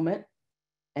a moment,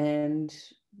 and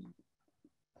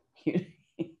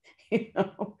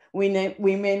we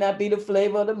may not be the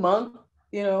flavor of the month,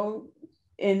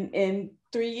 in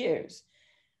 3 years,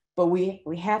 but we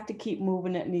have to keep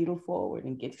moving that needle forward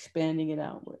and expanding it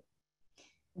outward.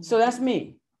 So that's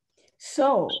me.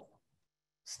 So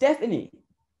Stephanie,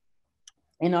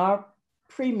 in our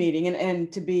pre-meeting,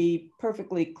 and to be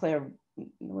perfectly clear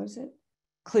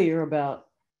about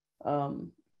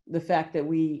the fact that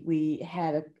we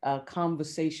had a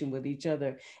conversation with each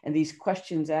other, and these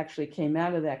questions actually came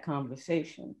out of that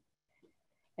conversation.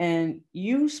 And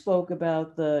you spoke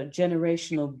about the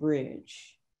generational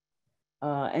bridge,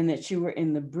 and that you were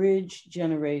in the bridge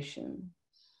generation.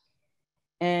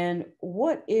 And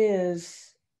what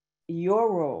is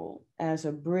your role as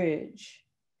a bridge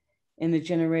in the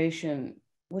generation?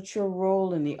 What's your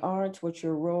role in the arts? What's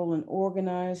your role in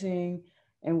organizing?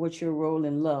 And what's your role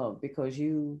in love? Because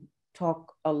you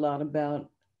talk a lot about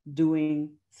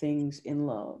doing things in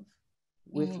love,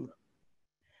 with love.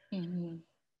 Mm-hmm.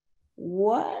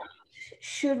 What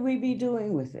should we be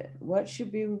doing with it? What's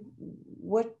the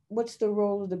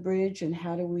role of the bridge, and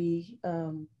how do we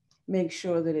make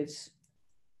sure that it's,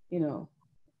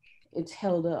 it's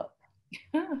held up?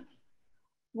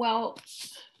 Well,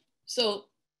 so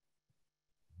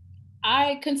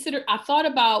I thought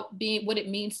about what it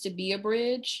means to be a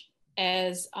bridge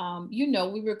as,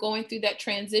 we were going through that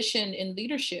transition in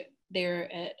leadership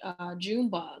there at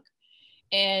Junebug.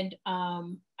 And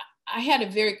I had a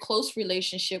very close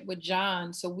relationship with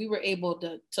John. So we were able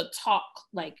to talk,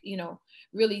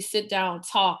 really sit down,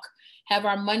 talk, have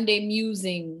our Monday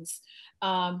musings.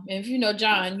 And if you know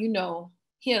John,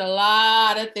 he had a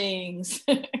lot of things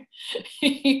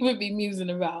he would be musing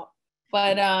about.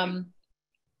 But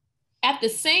at the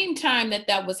same time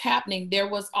that was happening, there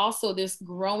was also this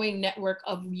growing network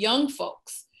of young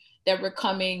folks that were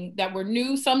coming, that were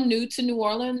new, some new to New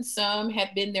Orleans, some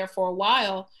had been there for a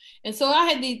while. And so I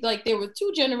had there were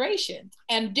two generations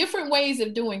and different ways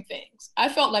of doing things. I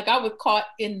felt like I was caught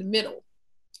in the middle,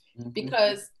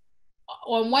 because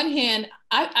on one hand,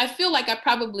 I feel like I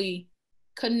probably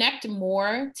connect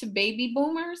more to baby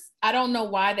boomers. I don't know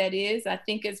why that is. I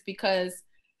think it's because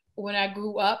when I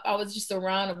grew up, I was just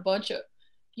around a bunch of,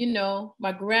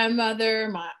 my grandmother,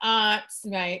 my aunts,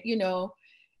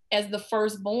 as the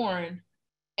firstborn.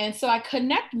 And so I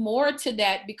connect more to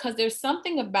that because there's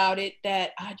something about it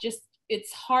that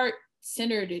it's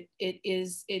heart-centered.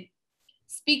 It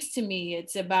speaks to me.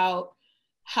 It's about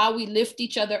how we lift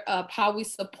each other up, how we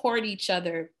support each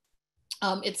other.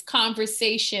 It's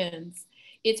conversations,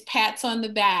 it's pats on the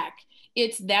back.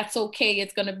 It's that's okay,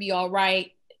 it's gonna be all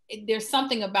right. There's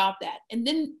something about that. And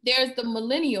then there's the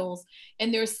millennials,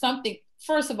 and there's something,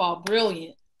 first of all,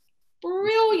 brilliant,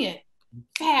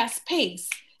 fast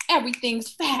paced.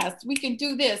 Everything's fast. We can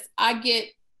do this. I get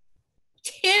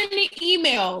 10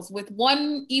 emails with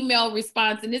one email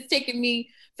response, and it's taken me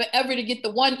forever to get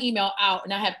the one email out,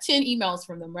 and I have 10 emails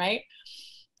from them, right?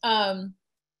 And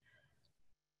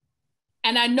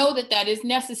I know that is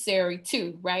necessary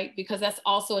too, right? Because that's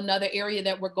also another area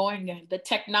that we're going in, the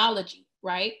technology,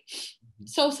 right?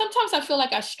 So sometimes I feel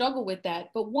like I struggle with that.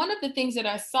 But one of the things that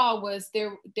I saw was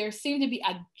there seemed to be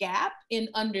a gap in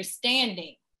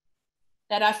understanding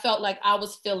that I felt like I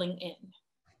was filling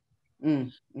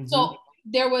in. So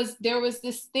there was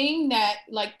this thing that,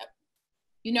 like,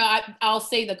 I'll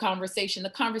say the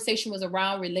conversation was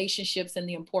around relationships and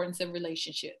the importance of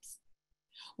relationships,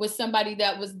 with somebody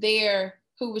that was there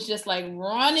who was just like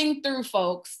running through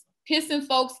folks, pissing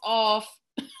folks off,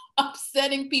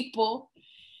 upsetting people.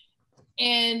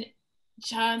 And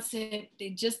John said, they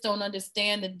just don't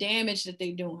understand the damage that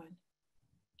they're doing.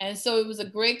 And so it was a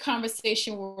great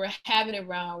conversation we're having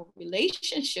around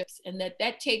relationships, and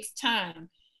that takes time.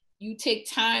 You take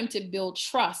time to build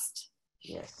trust.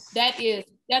 Yes. That's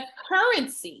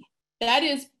currency. That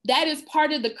is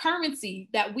part of the currency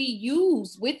that we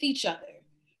use with each other,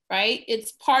 right?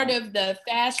 It's part of the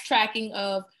fast tracking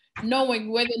of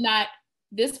knowing whether or not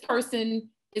this person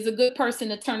is a good person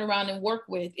to turn around and work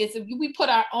with. We put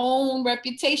our own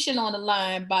reputation on the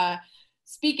line by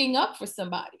speaking up for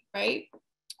somebody, right?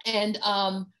 And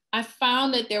I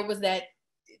found that there was that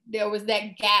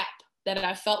gap that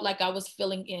I felt like I was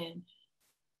filling in.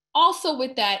 Also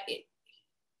with that,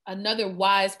 another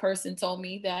wise person told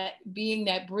me that being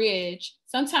that bridge,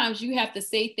 sometimes you have to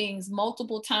say things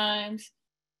multiple times,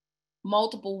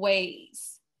 multiple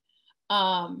ways.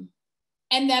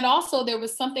 And that also there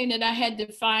was something that I had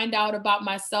to find out about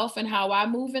myself and how I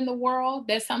move in the world,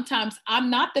 that sometimes I'm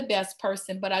not the best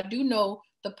person, but I do know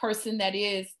the person that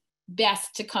is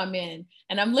best to come in.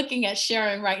 And I'm looking at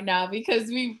Sharon right now because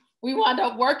we wound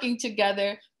up working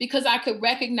together because I could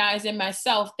recognize in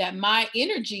myself that my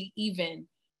energy, even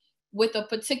with a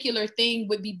particular thing,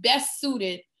 would be best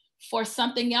suited for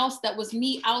something else that was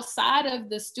me outside of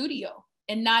the studio.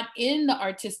 and not in the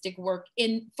artistic work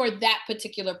for that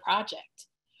particular project.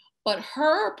 But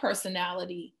her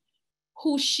personality,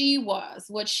 who she was,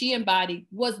 what she embodied,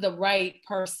 was the right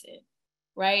person,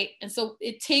 right? And so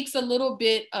it takes a little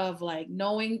bit of like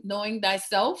knowing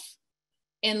thyself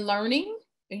and learning,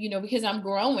 you know, because I'm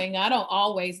growing. I don't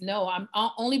always know. I'm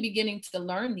only beginning to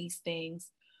learn these things.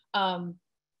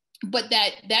 But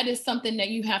that is something that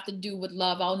you have to do with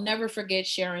love. I'll never forget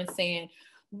Sharon saying,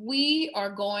 we are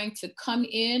going to come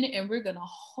in and we're going to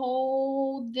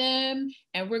hold them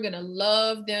and we're going to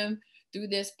love them through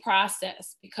this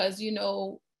process, because, you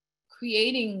know,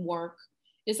 creating work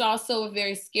is also a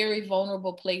very scary,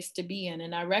 vulnerable place to be in.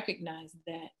 And I recognize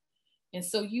that. And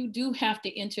so you do have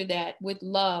to enter that with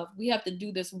love. We have to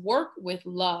do this work with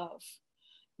love.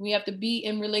 We have to be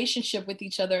in relationship with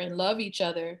each other and love each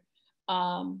other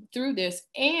through this,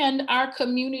 and our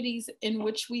communities in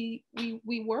which we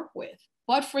work with.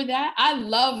 But for that, I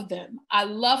love them. I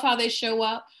love how they show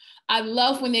up. I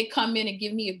love when they come in and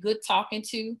give me a good talking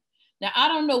to. Now, I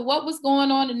don't know what was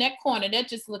going on in that corner. That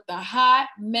just looked a hot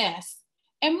mess.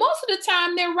 And most of the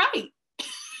time, they're right.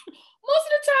 Most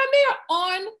of the time, they're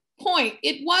on point.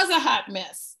 It was a hot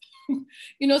mess.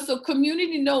 You know, so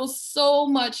community knows so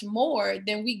much more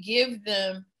than we give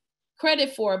them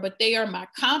credit for, but they are my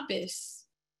compass.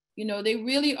 You know, they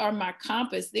really are my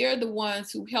compass. They're the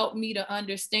ones who help me to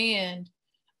understand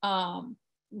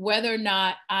whether or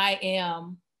not I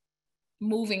am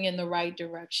moving in the right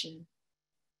direction.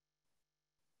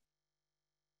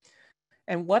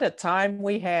 And what a time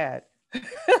we had.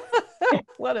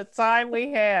 What a time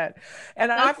we had.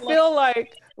 And I feel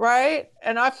like, right?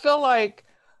 And I feel like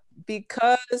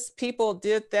because people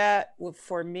did that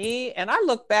for me, and I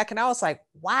look back and I was like,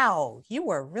 wow, you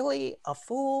were really a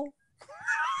fool.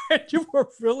 You were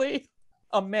really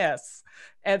a mess.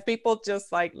 And people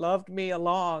just like loved me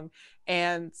along.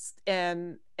 And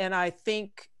I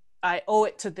think I owe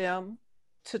it to them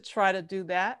to try to do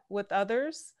that with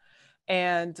others.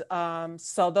 And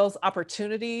so those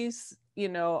opportunities, you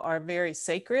know, are very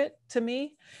sacred to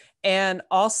me. And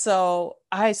also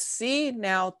I see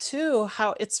now too,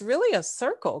 how it's really a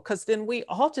circle, because then we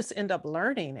all just end up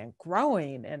learning and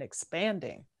growing and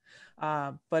expanding.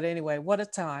 But anyway, what a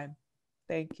time.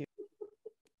 Thank you.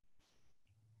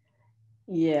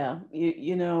 Yeah,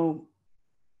 you know,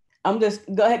 I'm just,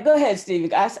 go ahead,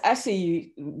 Steve. I see you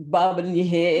bobbing in your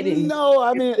head. And no,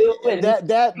 I mean,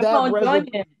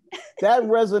 that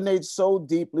resonates so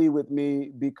deeply with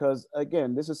me, because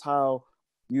again, this is how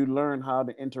you learn how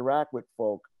to interact with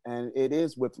folk, and it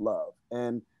is with love.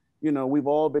 And, you know, we've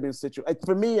all been in situations,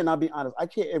 for me, and I'll be honest, I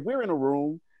can't, if we're in a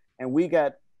room and we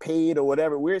got paid or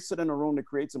whatever, we're sitting in a room to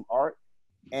create some art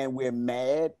and we're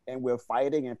mad and we're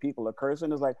fighting and people are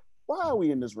cursing, it's like, why are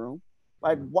we in this room?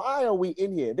 Like, why are we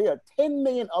in here? There are 10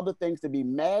 million other things to be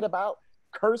mad about,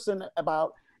 cursing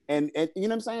about, and you know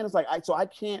what I'm saying? It's like, so I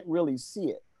can't really see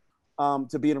it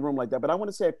to be in a room like that. But I want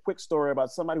to say a quick story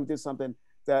about somebody who did something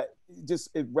that just,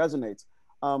 it resonates.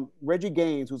 Reggie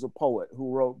Gaines, who's a poet,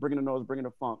 who wrote Bringing the Noise, Bringing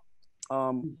the Funk,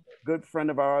 good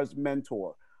friend of ours,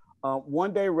 mentor.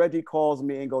 One day Reggie calls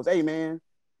me and goes, hey man,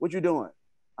 what you doing?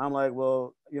 I'm like,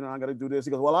 well, you know, I gotta do this.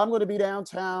 He goes, well, I'm gonna be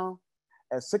downtown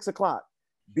at 6 o'clock.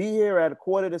 Be here at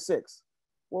 5:45.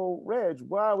 Well, Reg,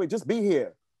 why are we? Just be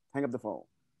here. Hang up the phone.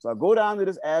 So I go down to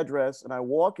this address and I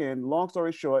walk in. Long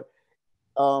story short,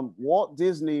 Walt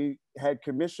Disney had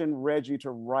commissioned Reggie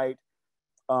to write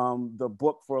the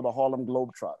book for the Harlem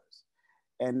Globetrotters.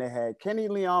 And they had Kenny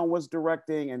Leon was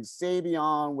directing and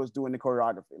Savion was doing the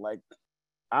choreography. Like,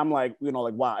 I'm like, you know,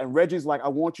 like, wow. And Reggie's like, I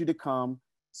want you to come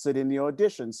sit in the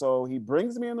audition. So he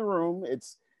brings me in the room.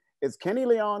 It's Kenny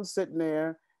Leon sitting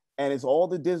there, and it's all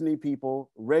the Disney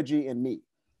people, Reggie and me.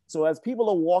 So as people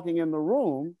are walking in the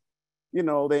room, you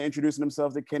know, they're introducing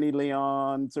themselves to Kenny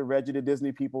Leon, to Reggie, the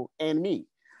Disney people, and me.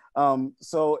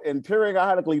 So, and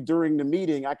periodically during the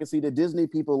meeting, I could see the Disney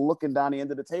people looking down the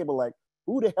end of the table like,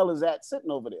 who the hell is that sitting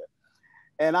over there?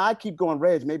 And I keep going,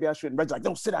 Reg, maybe I shouldn't. Reg's like,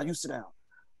 don't sit down, you sit down.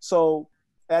 So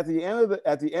at the end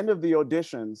of the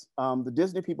auditions, the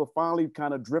Disney people finally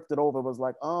kind of drifted over, was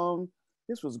like,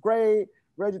 this was great,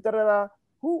 Reggie, da-da-da.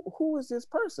 Who is this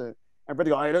person? And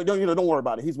Reggie goes, don't worry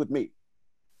about it, he's with me.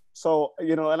 So,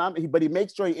 you know, and but he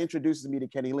makes sure he introduces me to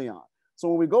Kenny Leon. So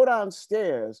when we go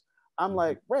downstairs, I'm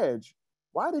like, Reg,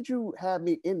 why did you have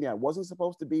me in there? I wasn't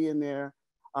supposed to be in there.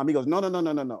 He goes, no.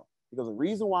 He goes, the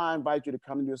reason why I invite you to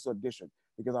come to this audition,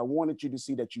 because I wanted you to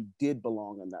see that you did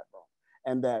belong in that room,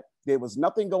 and that there was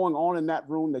nothing going on in that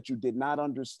room that you did not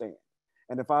understand.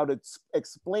 And if I would have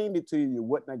explained it to you, you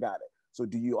wouldn't have got it. So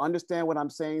do you understand what I'm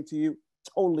saying to you?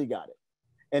 Totally got it.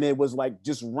 And it was like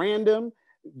just random.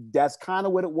 That's kind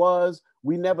of what it was.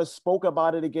 We never spoke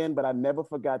about it again, but I never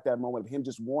forgot that moment of him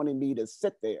just wanting me to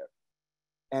sit there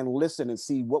and listen and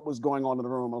see what was going on in the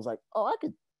room. I was like, I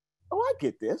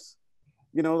get this.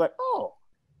 You know, like, oh,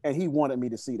 and he wanted me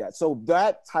to see that. So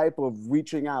that type of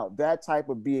reaching out, that type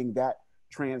of being that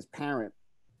transparent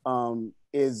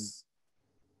is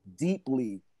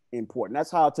deeply important.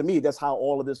 That's how, to me, that's how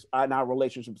all of this in our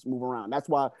relationships move around. That's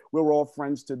why we're all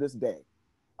friends to this day,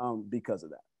 because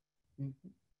of that. Mm-hmm.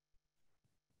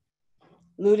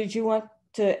 Lou, did you want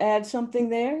to add something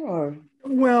there, or?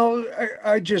 Well,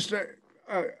 I just,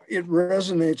 it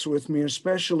resonates with me,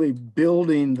 especially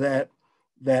building that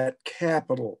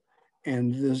capital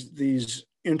and these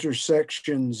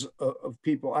intersections of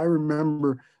people. I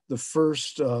remember the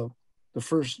first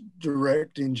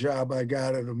directing job I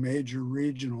got at a major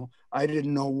regional. I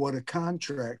didn't know what a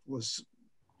contract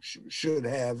should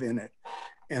have in it.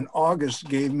 And August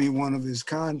gave me one of his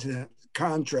contracts.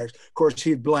 Of course,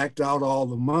 he'd blacked out all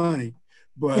the money,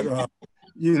 but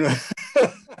you know,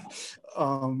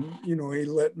 he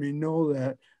let me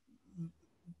know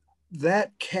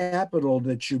that capital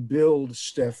that you build,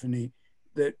 Stephanie,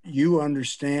 that you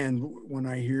understand when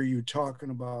I hear you talking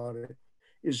about it,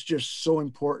 is just so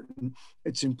important.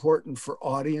 It's important for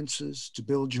audiences, to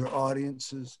build your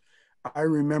audiences. I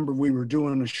remember we were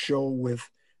doing a show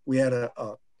we had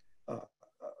a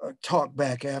talk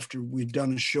back after we'd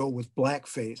done a show with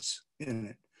blackface in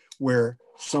it, where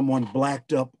someone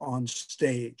blacked up on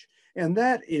stage. And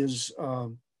that is,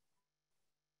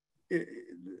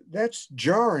 that's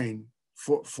jarring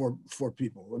for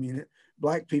people. I mean,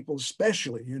 Black people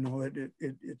especially,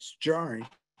 it's jarring.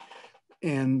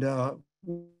 And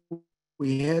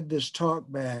we had this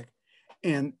talk back,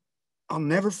 and I'll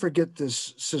never forget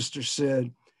this sister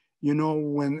said,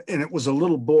 and it was a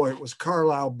little boy, it was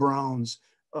Carlisle Brown's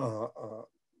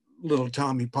little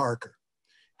Tommy Parker.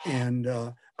 And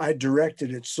I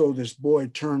directed it so this boy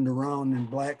turned around in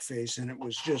blackface and it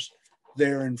was just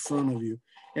there in front of you.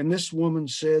 And this woman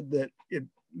said that it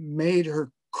made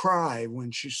her cry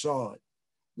when she saw it.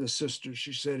 The sister,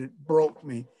 she said, it broke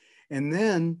me. And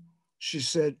then she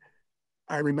said,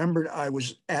 I remembered I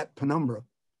was at Penumbra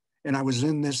and I was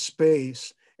in this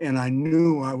space and I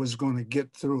knew I was going to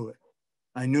get through it.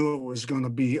 I knew it was going to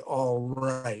be all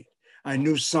right. I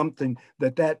knew something,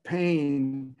 that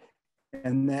pain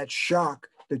and that shock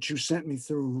that you sent me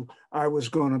through, I was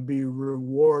going to be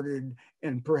rewarded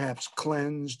and perhaps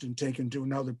cleansed and taken to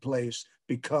another place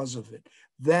because of it.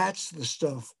 That's the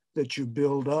stuff that you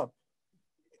build up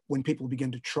when people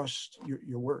begin to trust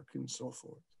your work and so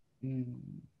forth. Mm.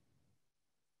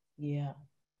 Yeah.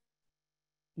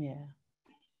 Yeah.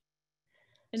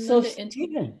 And So, Linda,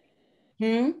 Steven,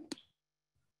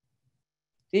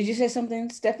 did you say something,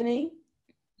 Stephanie?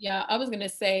 Yeah, I was going to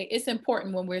say it's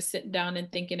important when we're sitting down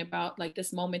and thinking about like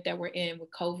this moment that we're in with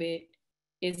COVID,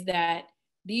 is that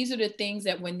these are the things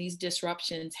that when these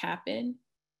disruptions happen,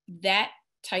 that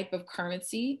type of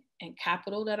currency and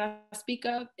capital that I speak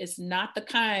of is not the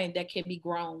kind that can be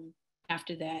grown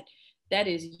after that. That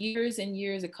is years and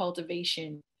years of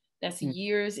cultivation. That's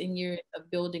years and years of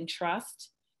building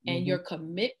trust and your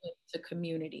commitment to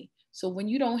community. So when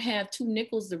you don't have two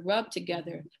nickels to rub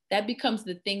together, that becomes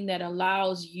the thing that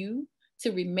allows you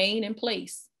to remain in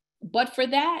place. But for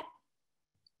that,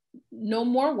 no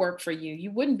more work for you.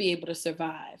 You wouldn't be able to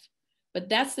survive. But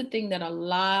that's the thing that a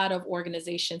lot of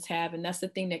organizations have, and that's the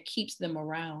thing that keeps them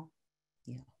around.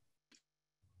 Yeah.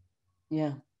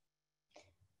 Yeah.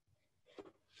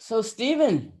 So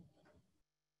Steven.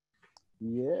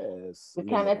 Yes. We're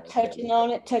kind of touching on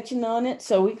it.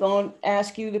 So we're going to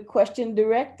ask you the question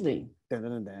directly. Dun,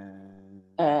 dun,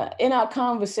 dun. In our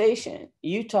conversation,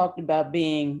 you talked about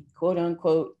being, quote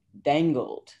unquote,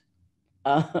 dangled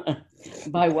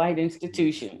by white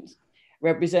institutions,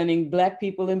 representing Black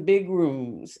people in big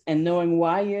rooms and knowing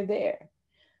why you're there.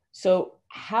 So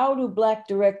how do Black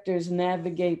directors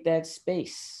navigate that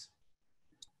space?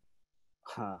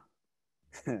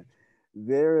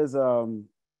 There is,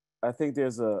 I think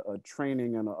there's a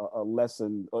training and a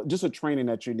lesson, just a training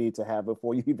that you need to have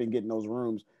before you even get in those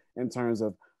rooms in terms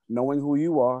of knowing who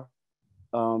you are.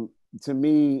 To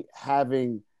me,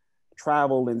 having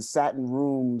traveled and sat in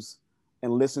rooms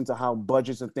and listened to how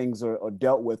budgets and things are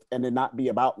dealt with, and it not be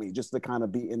about me, just to kind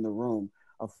of be in the room,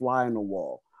 a fly on the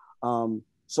wall.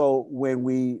 So when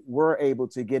we were able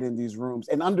to get in these rooms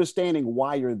and understanding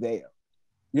why you're there,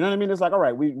 you know what I mean? It's like, all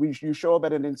right, you show up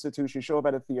at an institution, you show up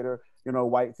at a theater,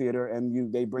 white theater,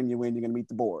 and they bring you in, you're gonna meet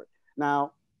the board.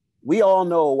 Now, we all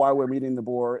know why we're meeting the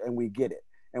board, and we get it.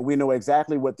 And we know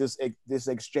exactly what this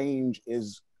exchange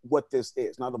is, what this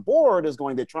is. Now, the board is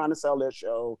they're trying to sell their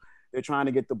show, They're trying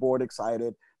to get the board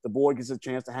excited. The board gets a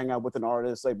chance to hang out with an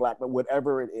artist, say Black, but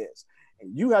whatever it is.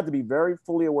 And you have to be very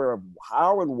fully aware of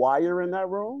how and why you're in that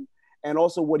room, and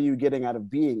also what are you getting out of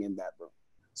being in that room.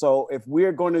 So if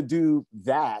we're going to do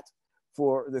that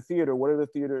for the theater, what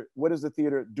is the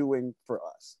theater doing for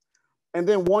us? And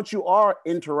then once you are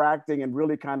interacting and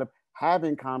really kind of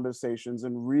having conversations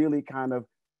and really kind of,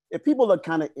 if people are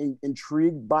kind of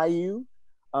intrigued by you,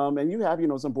 and you have,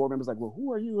 some board members like, well,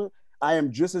 who are you? I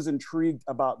am just as intrigued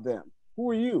about them.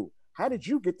 Who are you? How did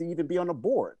you get to even be on a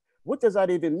board? What does that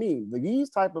even mean? These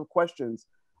type of questions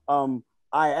I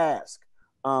ask,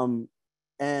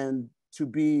 and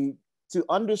to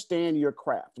understand your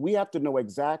craft. We have to know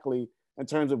exactly in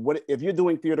terms of what, if you're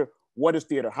doing theater, what is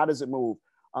theater? How does it move?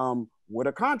 What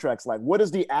are contracts like? What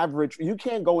is the average? You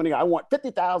can't go in, I want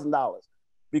 $50,000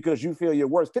 because you feel you're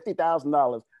worth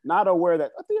 $50,000, not aware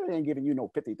that a theater ain't giving you no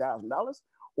 $50,000,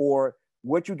 or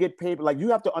what you get paid. Like, you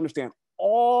have to understand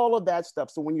all of that stuff.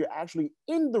 So when you're actually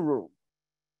in the room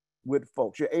with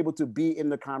folks, you're able to be in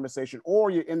the conversation, or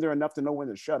you're in there enough to know when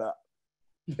to shut up.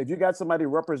 If you got somebody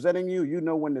representing you, you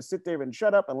know when to sit there and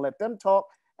shut up and let them talk,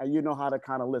 and you know how to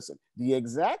kind of listen. The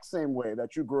exact same way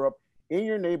that you grew up in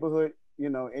your neighborhood,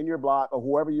 in your block or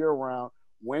whoever you're around,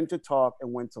 when to talk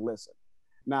and when to listen.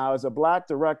 Now, as a Black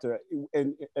director,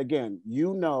 and again,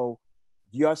 your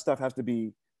stuff has to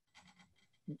be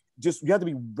you have to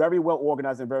be very well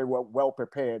organized and very well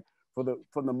prepared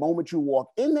from the moment you walk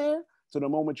in there to the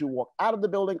moment you walk out of the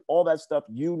building. All that stuff,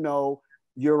 you're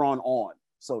on,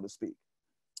 so to speak.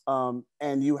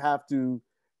 And you have to,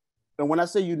 and when I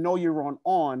say you're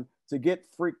on, to get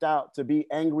freaked out, to be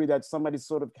angry that somebody's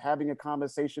sort of having a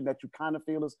conversation that you kind of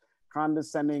feel is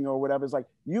condescending or whatever, it's like,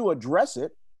 you address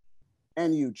it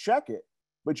and you check it,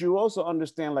 but you also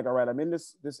understand, like, all right, I'm in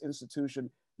this institution,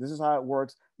 this is how it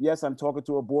works. Yes, I'm talking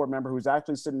to a board member who's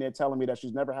actually sitting there telling me that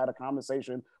she's never had a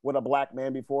conversation with a Black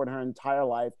man before in her entire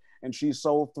life, and she's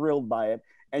so thrilled by it.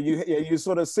 And you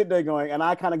sort of sit there going, and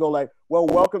I kind of go like, well,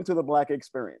 welcome to the Black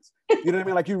experience. You know what I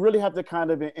mean? Like, you really have to kind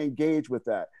of engage with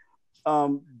that.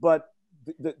 But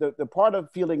the part of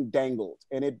feeling dangled,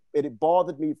 and it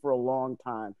bothered me for a long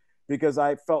time, because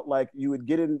I felt like you would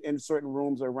get in certain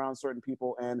rooms or around certain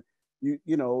people, and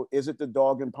is it the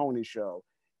dog and pony show?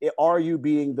 Are you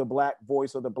being the Black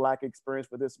voice or the Black experience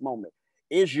for this moment?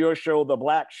 Is your show the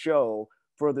Black show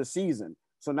for the season?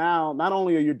 So now, not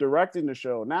only are you directing the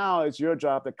show, now it's your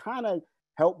job to kind of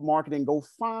help marketing go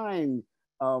find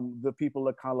the people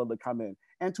of color to come in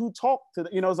and to talk to,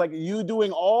 it's like you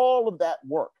doing all of that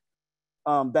work.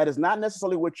 That is not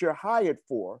necessarily what you're hired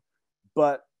for,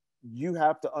 but you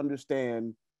have to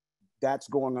understand that's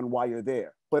going on while you're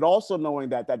there. But also knowing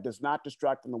that does not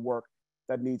distract from the work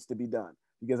that needs to be done.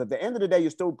 Because at the end of the day, you're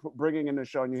still bringing in the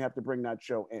show, and you have to bring that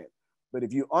show in. But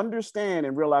if you understand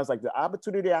and realize, like, the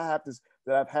opportunity that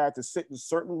I've had to sit in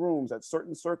certain rooms at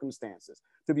certain circumstances,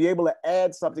 to be able to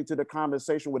add something to the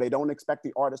conversation where they don't expect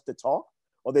the artist to talk,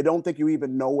 or they don't think you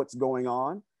even know what's going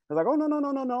on. They're like, oh,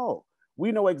 no.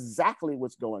 We know exactly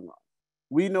what's going on.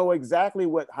 We know exactly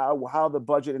how the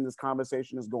budget in this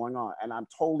conversation is going on, and I'm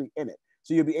totally in it.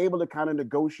 So you'll be able to kind of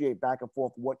negotiate back and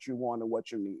forth what you want and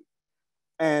what you need.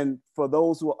 And for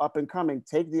those who are up and coming,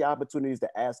 take the opportunities to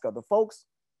ask other folks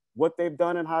what they've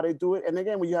done and how they do it. And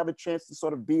again, when you have a chance to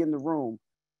sort of be in the room,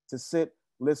 to sit,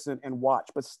 listen, and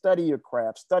watch, but study your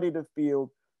craft, study the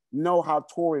field, know how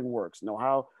touring works, know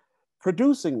how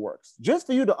producing works, just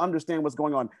for you to understand what's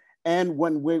going on. And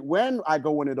when I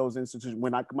go into those institutions,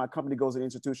 when my company goes to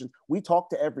institutions, we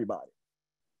talk to everybody.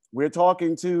 We're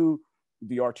talking to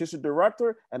the artistic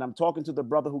director, and I'm talking to the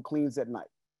brother who cleans at night.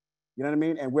 You know what I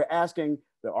mean? And we're asking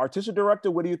the artistic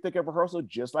director, what do you think of rehearsal?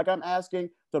 Just like I'm asking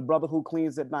the brother who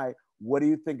cleans at night, what do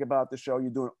you think about the show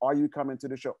you're doing? Are you coming to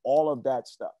the show? All of that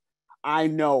stuff, I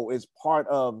know, is part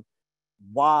of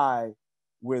why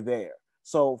we're there.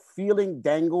 So feeling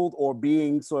dangled or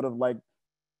being sort of like,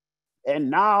 and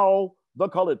now the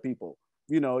colored people,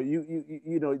 there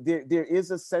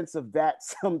is a sense of that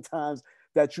sometimes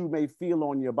that you may feel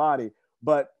on your body.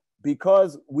 But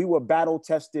because we were battle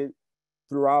tested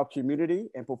through our community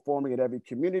and performing at every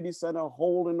community center,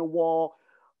 hole in the wall,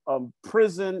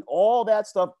 prison, all that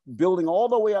stuff, building all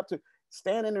the way up to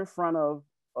standing in front of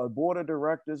a board of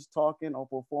directors talking or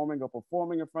performing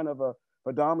in front of a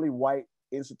predominantly white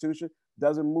institution,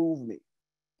 doesn't move me.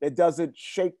 It doesn't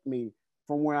shake me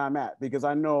from where I'm at, because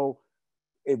I know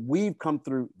if we've come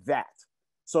through that.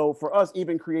 So for us,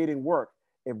 even creating work,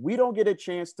 if we don't get a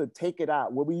chance to take it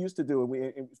out, what we used to do,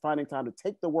 and finding time to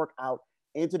take the work out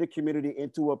into the community,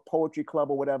 into a poetry club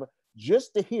or whatever,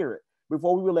 just to hear it,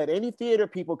 before we would let any theater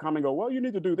people come and go, well, you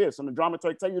need to do this, and the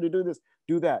dramaturg tell you to do this,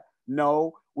 do that.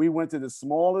 No, we went to the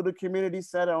small little community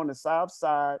center on the south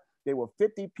side. There were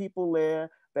 50 people there.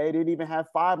 They didn't even have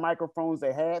 5 microphones.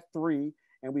 They had 3.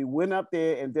 And we went up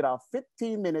there and did our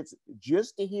 15 minutes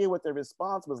just to hear what the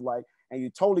response was like. And you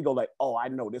totally go like, oh, I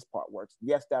know this part works.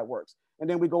 Yes, that works. And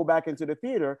then we go back into the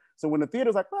theater. So when the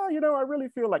theater's like, well, you know, I really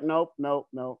feel like, nope,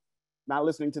 not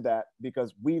listening to that,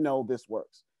 because we know this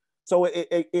works. So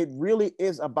it really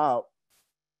is about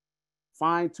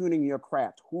fine-tuning your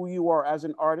craft, who you are as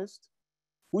an artist,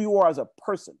 who you are as a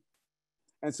person.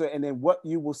 And then what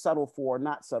you will settle for or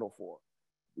not settle for.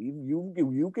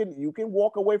 You can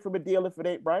walk away from a deal if it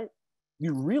ain't right.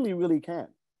 You really, really can.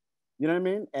 You know what I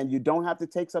mean? And you don't have to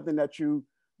take something that you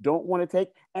don't want to take.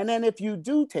 And then if you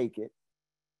do take it,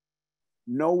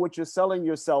 know what you're selling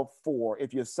yourself for,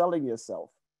 if you're selling yourself,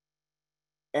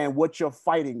 and what you're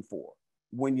fighting for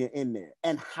when you're in there,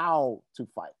 and how to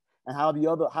fight, and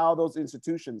how those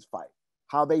institutions fight,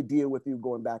 how they deal with you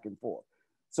going back and forth.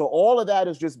 So all of that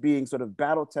is just being sort of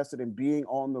battle tested and being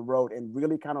on the road and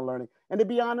really kind of learning. And to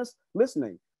be honest,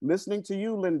 listening to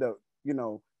you, Linda, you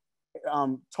know,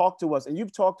 talk to us. And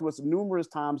you've talked to us numerous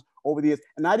times over the years,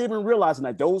 and not even realizing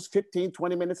that those 15,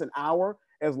 20 minutes, an hour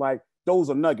is like, those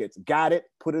are nuggets. Got it,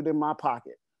 put it in my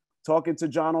pocket. Talking to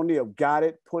John O'Neill, got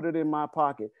it, put it in my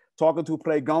pocket. Talking to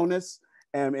Plegonis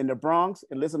in the Bronx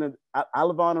and listening to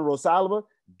Alavan and Rosalba,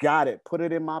 got it, put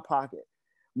it in my pocket.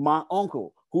 My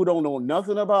uncle, who don't know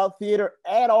nothing about theater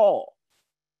at all,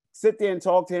 sit there and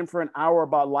talk to him for an hour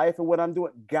about life and what I'm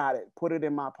doing, got it, put it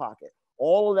in my pocket.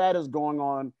 All of that is going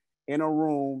on in a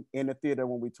room, in a theater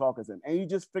when we talk to them. And you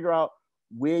just figure out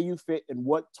where you fit and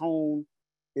what tone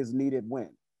is needed when.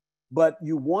 But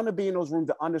you want to be in those rooms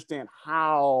to understand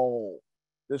how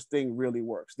this thing really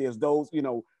works. There's those, you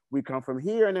know, we come from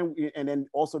here and then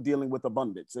also dealing with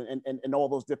abundance and all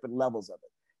those different levels of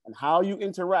it. And how you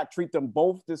interact, treat them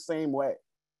both the same way.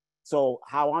 So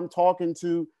how I'm talking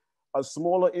to a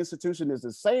smaller institution is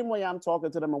the same way I'm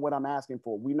talking to them and what I'm asking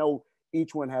for. We know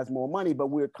each one has more money, but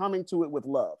we're coming to it with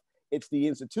love. It's the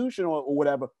institution or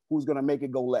whatever who's going to make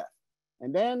it go left.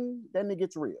 And then it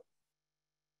gets real.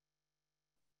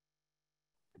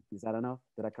 Is that enough?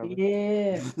 Did I cover it?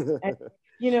 Yeah.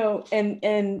 You know,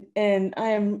 and I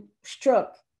am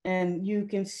struck, and you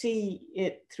can see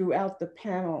it throughout the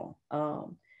panel,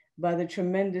 by the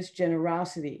tremendous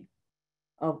generosity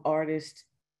of artists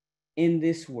in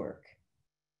this work.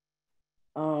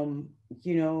 You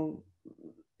know,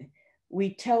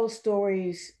 we tell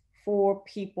stories for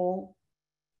people,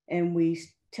 and we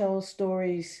tell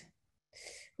stories,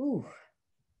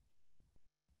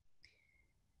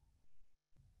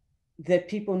 that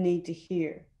people need to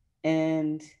hear.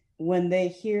 And when they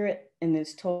hear it and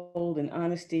it's told in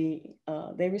honesty,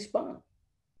 they respond.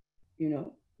 You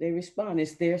know, they respond.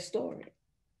 It's their story.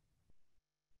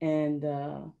 And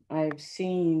I've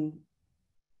seen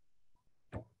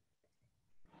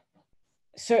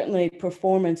certainly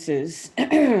performances,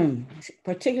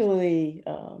 particularly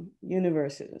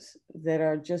universes, that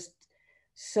are just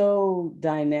so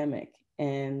dynamic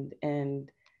and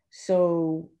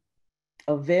so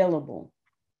available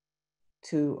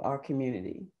to our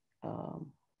community.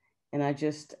 And I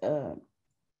just,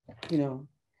 you know,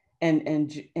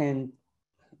 and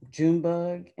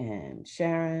Junebug and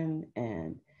Sharon,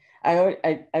 and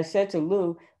I said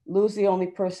to Lou's the only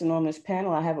person on this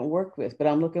panel I haven't worked with, but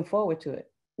I'm looking forward to it.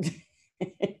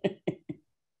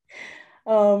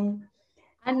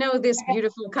 I know this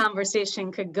beautiful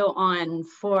conversation could go on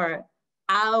for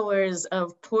hours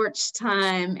of porch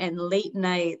time and late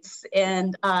nights.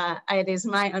 And it is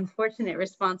my unfortunate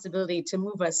responsibility to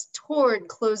move us toward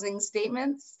closing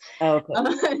statements,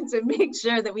 to make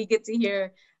sure that we get to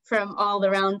hear from all the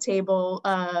roundtable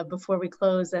before we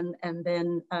close, and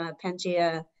then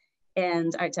Pangea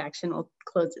and Art2Action will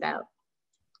close it out.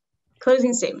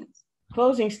 Closing statements.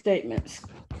 Closing statements.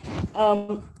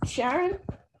 Sharon,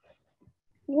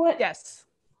 what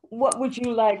would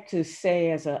you like to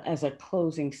say as a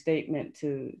closing statement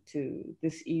to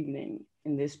this evening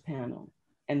in this panel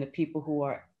and the people who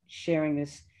are sharing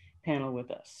this panel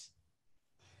with us?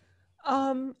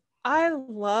 I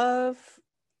love,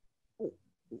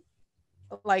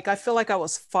 like, I feel like I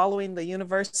was following the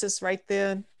universes right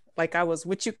then. Like I was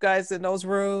with you guys in those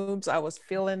rooms. I was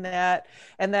feeling that.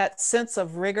 And that sense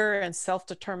of rigor and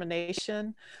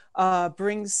self-determination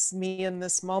brings me in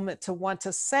this moment to want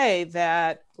to say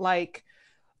that, like,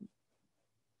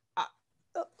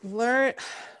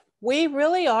 we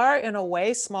really are, in a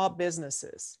way, small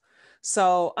businesses.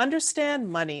 So understand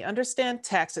money, understand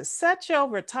taxes, set your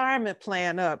retirement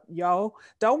plan up, yo.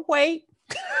 Don't wait,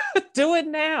 do it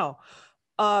now.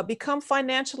 Become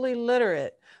financially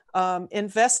literate.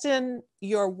 Invest in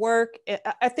your work.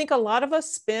 I think a lot of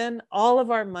us spend all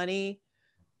of our money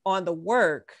on the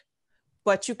work,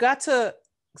 but you got to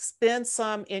spend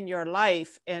some in your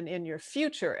life and in your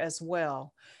future as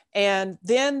well. And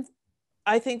then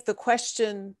I think the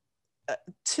question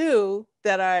too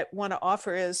that I want to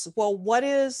offer is, well, what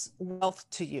is wealth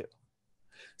to you?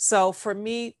 So for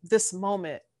me, this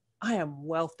moment, I am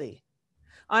wealthy.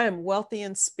 I am wealthy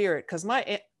in spirit, because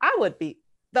I would be,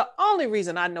 the only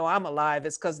reason I know I'm alive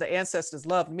is because the ancestors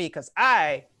loved me, because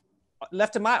I,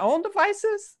 left to my own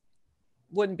devices,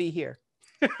 wouldn't be here.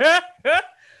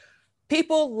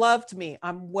 People loved me.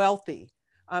 I'm wealthy.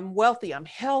 I'm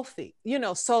healthy,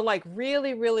 so like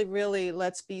really, really, really,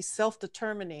 let's be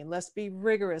self-determining, let's be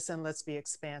rigorous, and let's be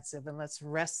expansive, and let's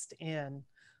rest in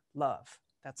love.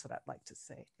 That's what I'd like to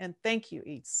say. And thank you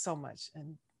each so much,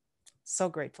 and so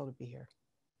grateful to be here.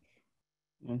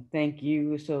 And thank you.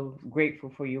 We're so grateful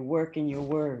for your work and your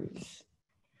words.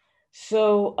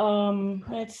 So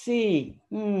let's see.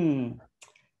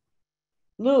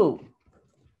 Lou,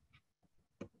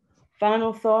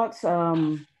 final thoughts.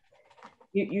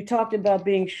 You talked about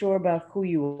being sure about who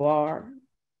you are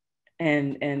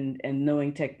and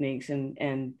knowing techniques,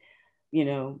 and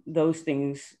those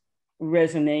things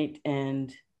resonate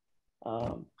and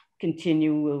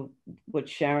continue with what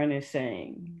Sharon is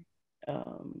saying.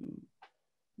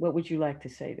 What would you like to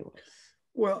say to us?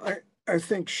 Well, I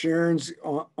think Sharon's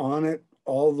on it,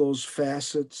 all those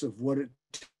facets of what it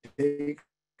takes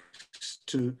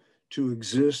to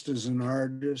exist as an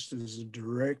artist, as a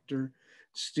director.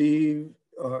 Steve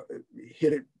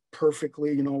hit it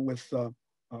perfectly, with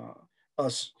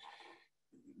us,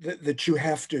 that you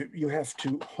have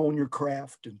to hone your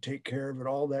craft and take care of it,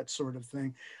 all that sort of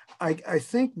thing. I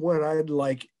think what I'd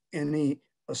like any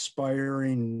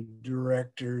aspiring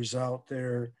directors out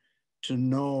there to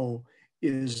know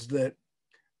is that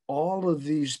all of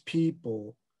these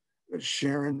people,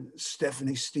 Sharon,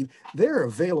 Stephanie, Steve, they're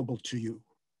available to you.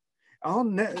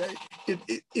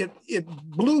 It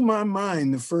blew my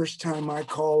mind the first time I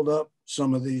called up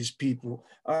some of these people.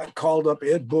 I called up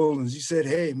Ed Bullins. He said,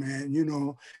 "Hey, man,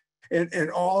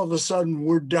 and all of a sudden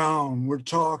we're down, we're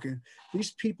talking."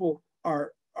 These people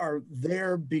are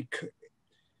there because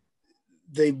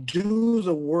they do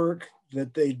the work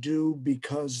that they do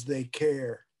because they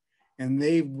care, and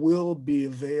they will be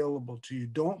available to you.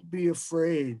 Don't be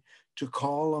afraid to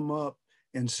call them up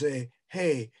and say,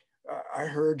 "Hey, I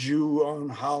heard you on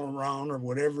Howl Around or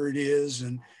whatever it is,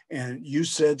 and you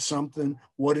said something.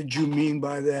 What did you mean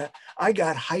by that?" I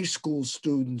got high school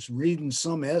students reading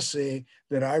some essay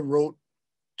that I wrote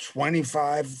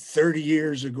 25, 30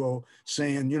 years ago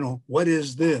saying, "What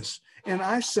is this?" And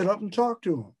I sit up and talk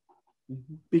to them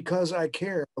because I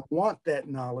care. I want that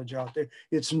knowledge out there.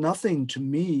 It's nothing to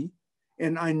me.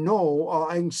 And I know,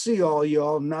 I can see all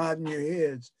y'all nodding your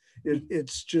heads.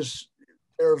 It's just,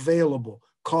 they're available.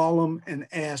 Call them and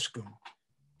ask them.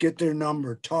 Get their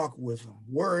number, talk with them,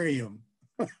 worry them.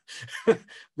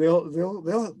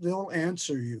 They'll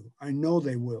answer you. I know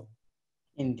they will.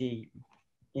 Indeed,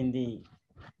 indeed.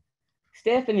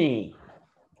 Stephanie.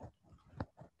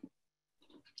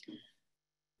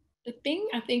 The thing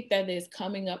I think that is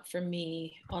coming up for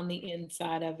me on the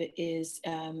inside of it is,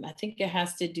 I think it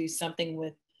has to do something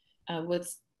with what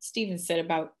Steven said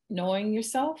about knowing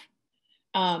yourself.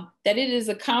 That it is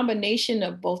a combination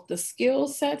of both the skill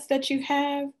sets that you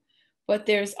have, but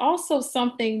there's also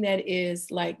something that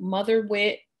is like mother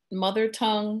wit, mother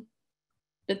tongue,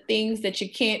 the things that you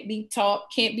can't be taught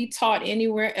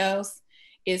anywhere else,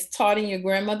 is taught in your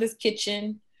grandmother's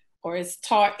kitchen, or it's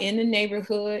taught in the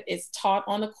neighborhood, it's taught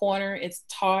on the corner, it's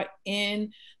taught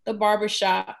in the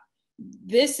barbershop.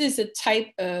 This is a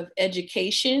type of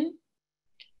education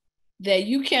that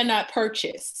you cannot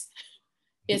purchase.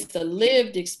 It's a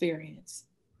lived experience,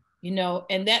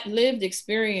 and that lived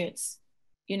experience,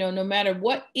 no matter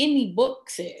what any book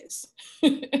says,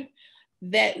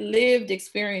 that lived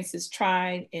experience is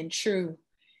tried and true.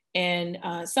 And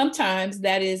sometimes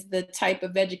that is the type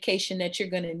of education that you're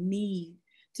going to need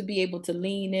to be able to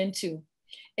lean into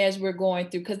as we're going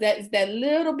through, because that is that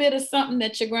little bit of something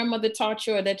that your grandmother taught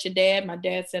you, or that your dad, my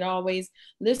dad said always,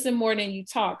 listen more than you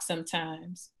talk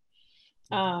sometimes.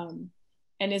 And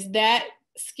it's that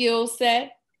skill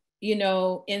set,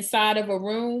 inside of a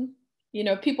room.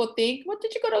 People think, what,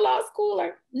 did you go to law school?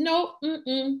 Or no,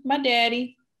 my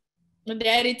daddy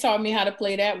taught me how to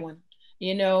play that one.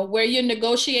 Where you're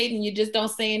negotiating, you just don't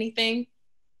say anything.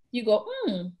 You go,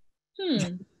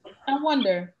 I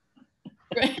wonder.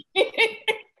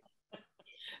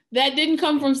 That didn't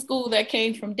come from school, that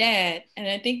came from dad. And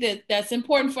I think that that's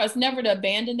important for us never to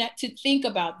abandon that, to think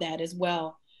about that as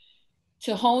well.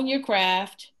 to hone your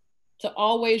craft, to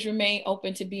always remain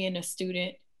open to being a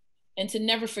student, and to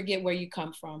never forget where you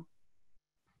come from.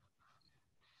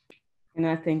 And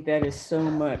I think that is so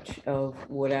much of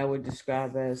what I would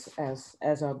describe as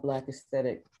our Black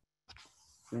aesthetic,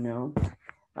 you know.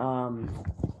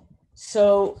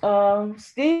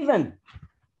 Steven,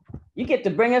 you get to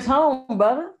bring us home,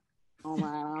 brother. All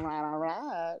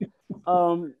right.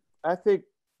 I think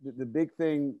the big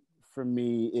thing for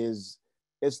me is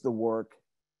it's the work.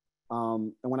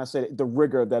 And when I say the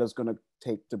rigor that it's going to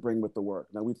take to bring with the work.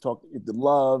 Now we've talked the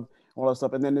love, all that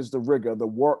stuff, and then there's the rigor, the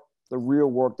work, the real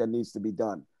work that needs to be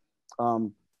done.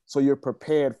 So you're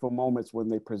prepared for moments when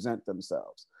they present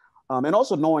themselves. And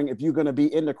also knowing if you're going to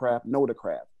be in the craft, know the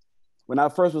craft. When I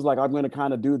first was like, I'm going to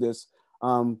kind of do this,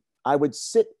 I would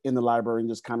sit in the library and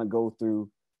just kind of go through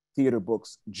theater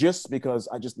books just because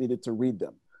I just needed to read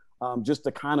them, just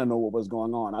to kind of know what was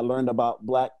going on. I learned about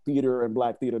Black theater and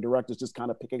Black theater directors just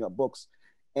kind of picking up books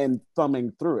and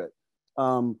thumbing through it.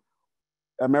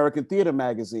 American Theater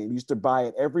Magazine, used to buy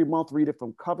it every month, read it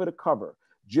from cover to cover,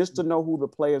 just to know who the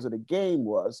players of the game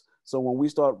was. So when we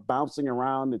start bouncing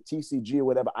around the TCG or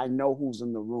whatever, I know who's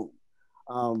in the room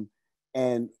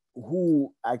and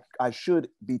who I should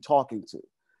be talking to.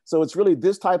 So it's really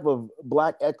this type of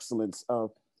Black excellence,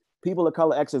 people of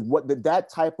color excellence, that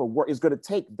type of work is going to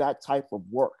take that type of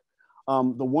work.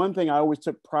 The one thing I always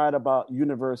took pride about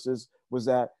UNIVERSES was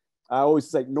that I always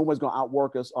say, no one's going to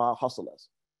outwork us or hustle us.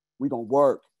 We're going to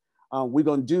work. We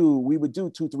would do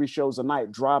 2-3 shows a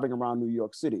night driving around New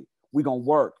York City. We're going to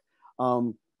work.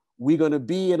 We're going to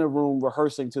be in a room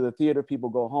rehearsing till the theater people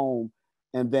go home,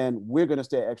 and then we're going to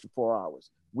stay an extra 4 hours.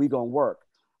 We're going to work.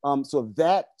 So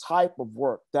that type of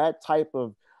work, that type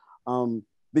of,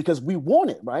 because we want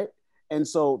it, right? And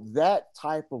so that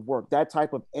type of work, that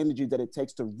type of energy that it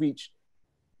takes to reach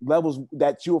levels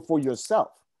that you're for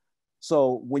yourself.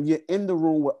 So when you're in the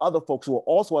room with other folks who are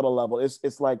also at a level,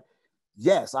 it's like,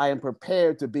 yes, I am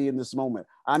prepared to be in this moment.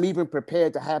 I'm even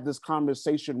prepared to have this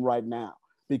conversation right now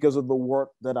because of the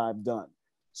work that I've done.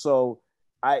 So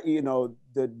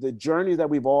the journey that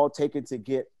we've all taken to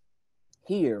get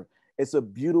here, it's a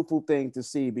beautiful thing to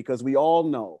see because we all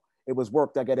know it was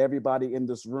work that got everybody in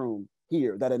this room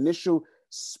here. That initial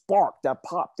spark that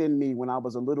popped in me when I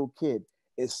was a little kid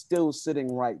is still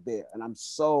sitting right there. And I'm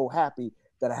so happy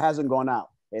that it hasn't gone out.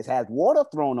 It's had water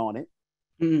thrown on it.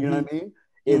 You know what I mean?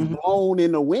 It's blown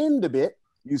in the wind a bit.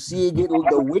 You see it getting,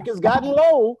 the wick has gotten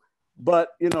low, but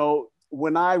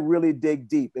when I really dig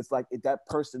deep, it's like that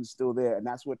person's still there. And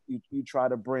that's what you try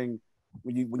to bring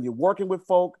when you're working with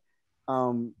folk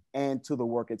and to the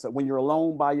work itself. When you're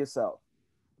alone by yourself,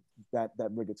 that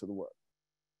bring it to the work.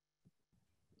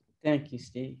 Thank you,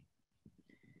 Steve.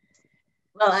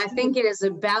 Well, I think it is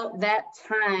about that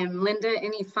time. Linda,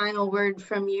 any final word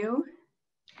from you?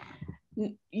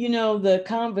 The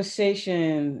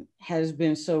conversation has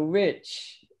been so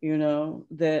rich,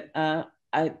 that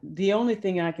the only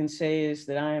thing I can say is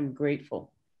that I am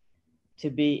grateful to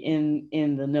be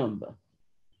in the number.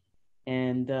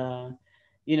 And,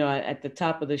 at the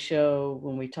top of the show,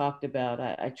 when we talked about,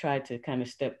 I tried to kind of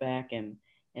step back and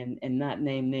not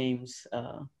name names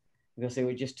because there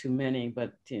were just too many,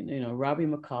 but, Robbie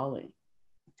McCauley.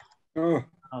 Oh,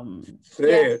 say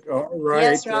yes. it. All right.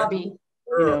 Yes, Robbie.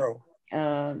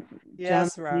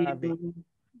 Yes, John Robbie.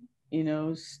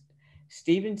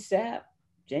 Steven Sapp,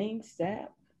 Jane Sapp,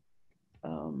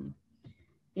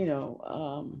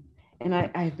 and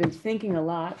I've been thinking a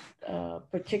lot,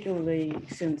 particularly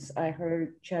since I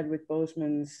heard Chadwick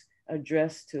Boseman's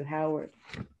address to Howard,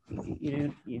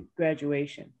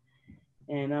 graduation.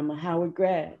 And I'm a Howard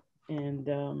grad,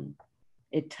 and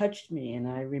it touched me, and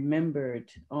I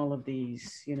remembered all of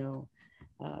these,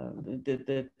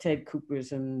 the Ted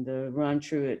Coopers and the Ron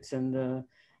Truitts and the,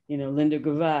 Linda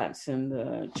Gravats and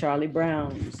the Charlie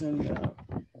Browns and,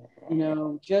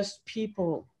 just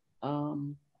people.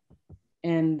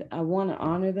 And I want to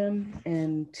honor them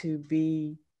and to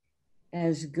be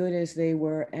as good as they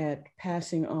were at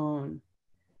passing on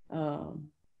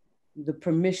the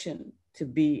permission to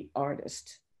be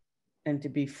artist and to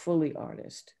be fully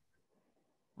artist.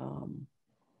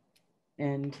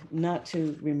 And not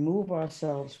to remove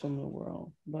ourselves from the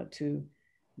world, but to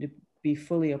be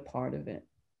fully a part of it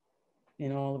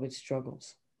in all of its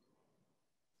struggles.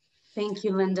 Thank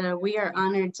you, Linda. We are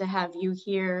honored to have you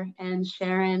here, and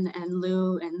Sharon and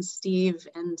Lou and Steve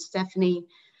and Stephanie.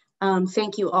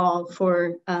 Thank you all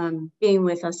for being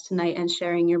with us tonight and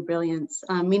sharing your brilliance.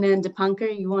 Mina and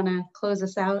Dipankar, you want to close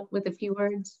us out with a few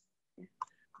words?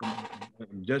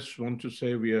 Just want to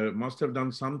say we must have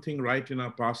done something right in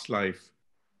our past life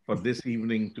for this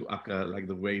evening to occur like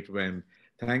the way it went.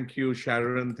 Thank you,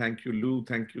 Sharon. Thank you, Lou.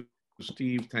 Thank you,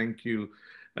 Steve. Thank you,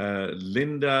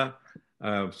 Linda.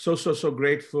 So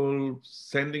grateful,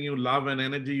 sending you love and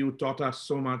energy. You taught us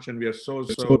so much, and we are so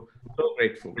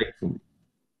grateful.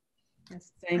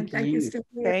 Yes, Thank you. you.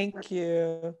 Thank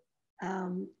you.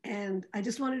 And I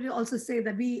just wanted to also say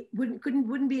that we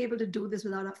wouldn't be able to do this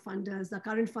without our funders. The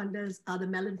current funders are the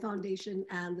Mellon Foundation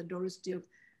and the Doris Duke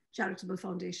Charitable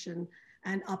Foundation.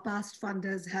 And our past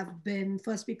funders have been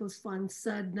First People's Fund,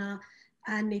 CERDNA,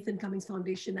 and Nathan Cummings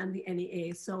Foundation and the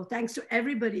NEA. So thanks to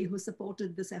everybody who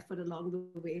supported this effort along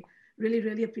the way. Really,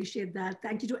 really appreciate that.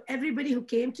 Thank you to everybody who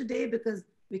came today, because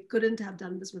we couldn't have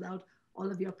done this without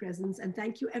all of your presence. And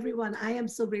thank you, everyone. I am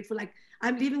so grateful. Like,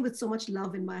 I'm leaving with so much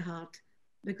love in my heart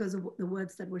because of the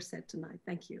words that were said tonight.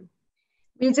 Thank you.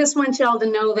 We just want y'all to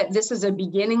know that this is a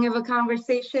beginning of a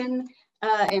conversation.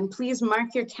 And please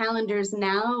mark your calendars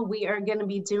now. We are going to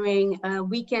be doing a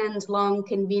weekend-long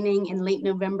convening in late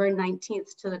November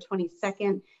 19th to the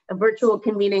 22nd, a virtual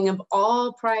convening of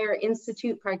all prior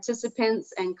Institute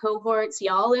participants and cohorts.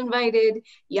 Y'all invited,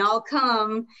 y'all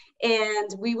come,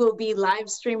 and we will be live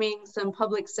streaming some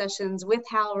public sessions with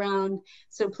HowlRound.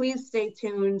 So please stay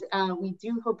tuned. We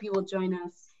do hope you will join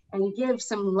us and give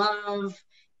some love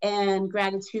and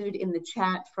gratitude in the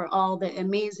chat for all the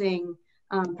amazing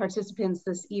participants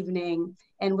this evening.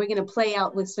 And we're gonna play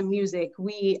out with some music.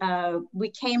 We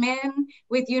came in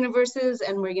with Universes,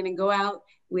 and we're gonna go out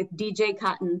with DJ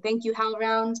Cotton. Thank you,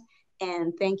 HowlRound,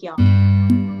 and thank y'all.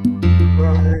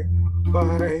 Bye,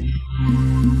 bye.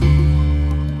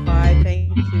 Bye,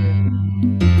 thank you.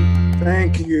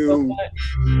 Thank you. So much.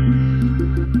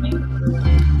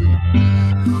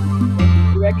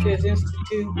 Directors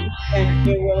Institute,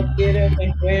 Pangea World Theatre,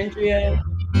 thank you, Andrea.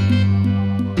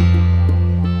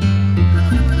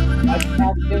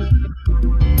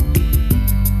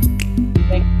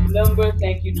 Thank you, Penumbra.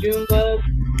 Thank you, Junebug.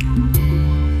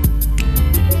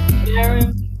 Thank you, Sharon.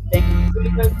 Thank you,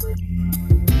 Universes.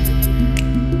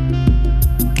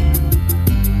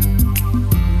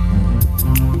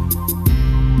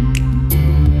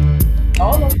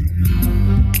 All of them.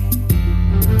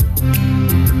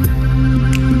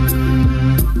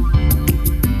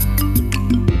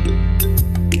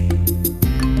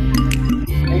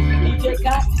 Thank you, DJ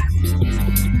Cotton.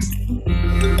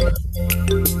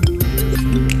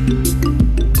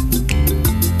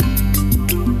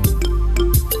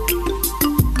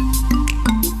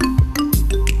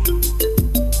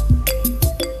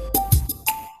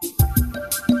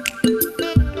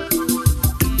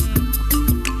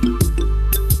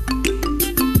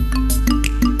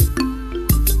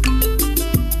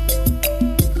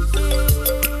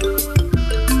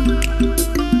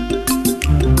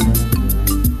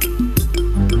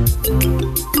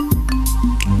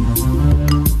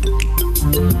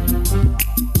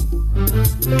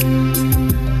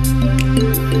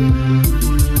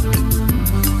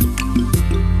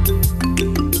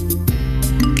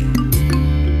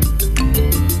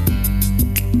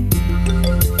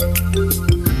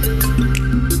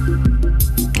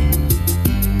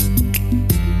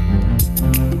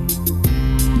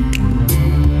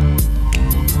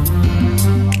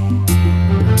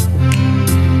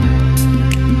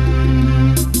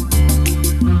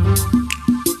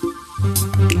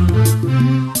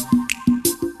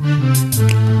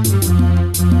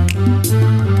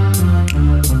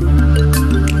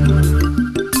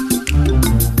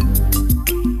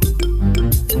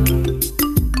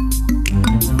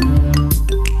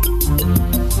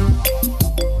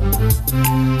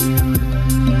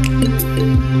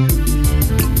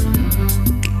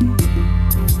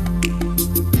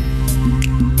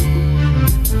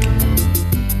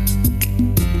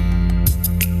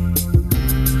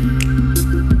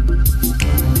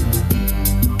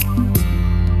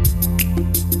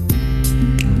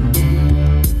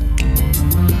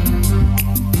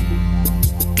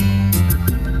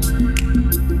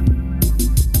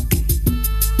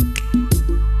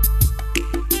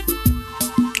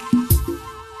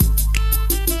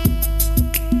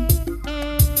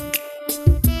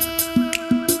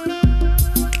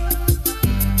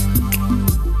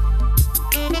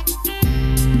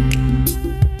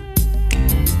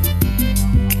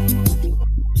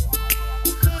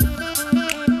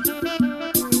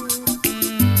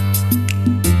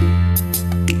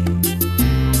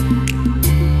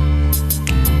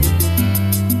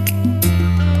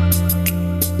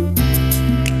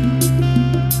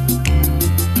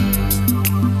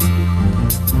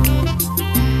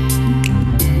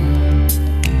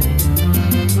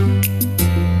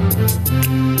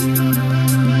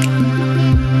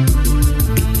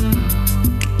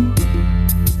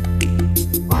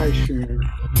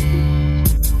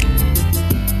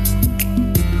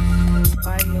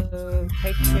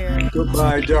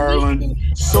 Goodbye, darling.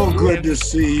 So good to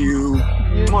see you.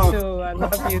 You too. I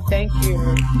love you. Thank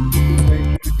you.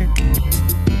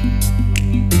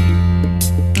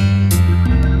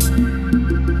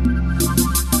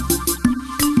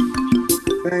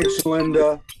 Thanks,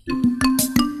 Linda.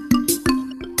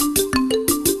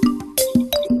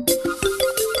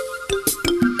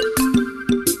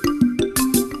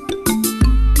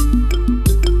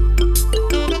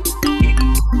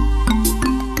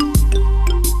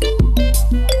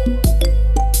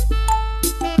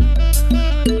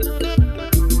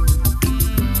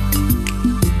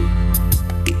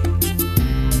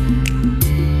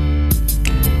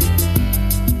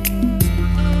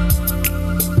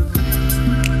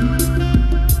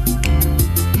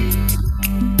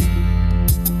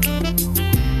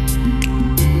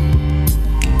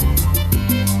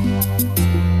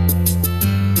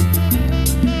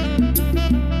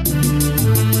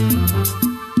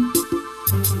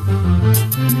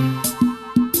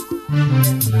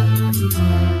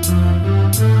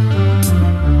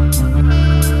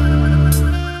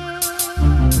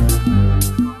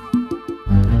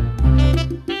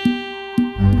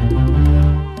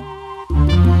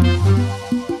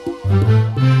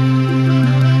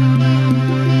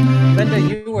 Linda,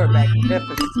 you were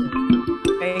magnificent.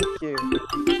 Thank you.